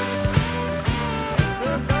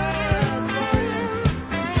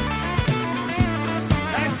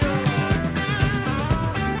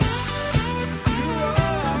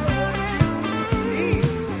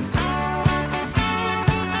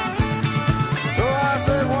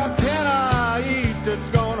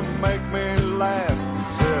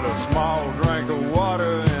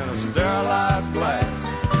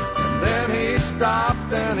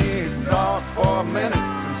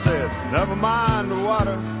 Never mind the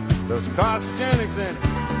water, there's carcinogenics in it.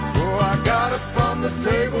 So I got up from the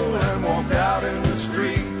table and walked out in the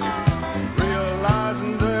street,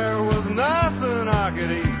 realizing there was nothing I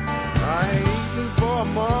could eat. I ain't eaten for a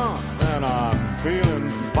month and I'm feeling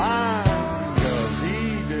fine, 'cause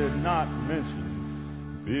he did not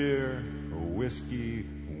mention beer, whiskey,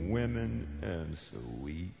 women, and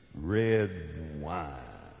sweet red wine.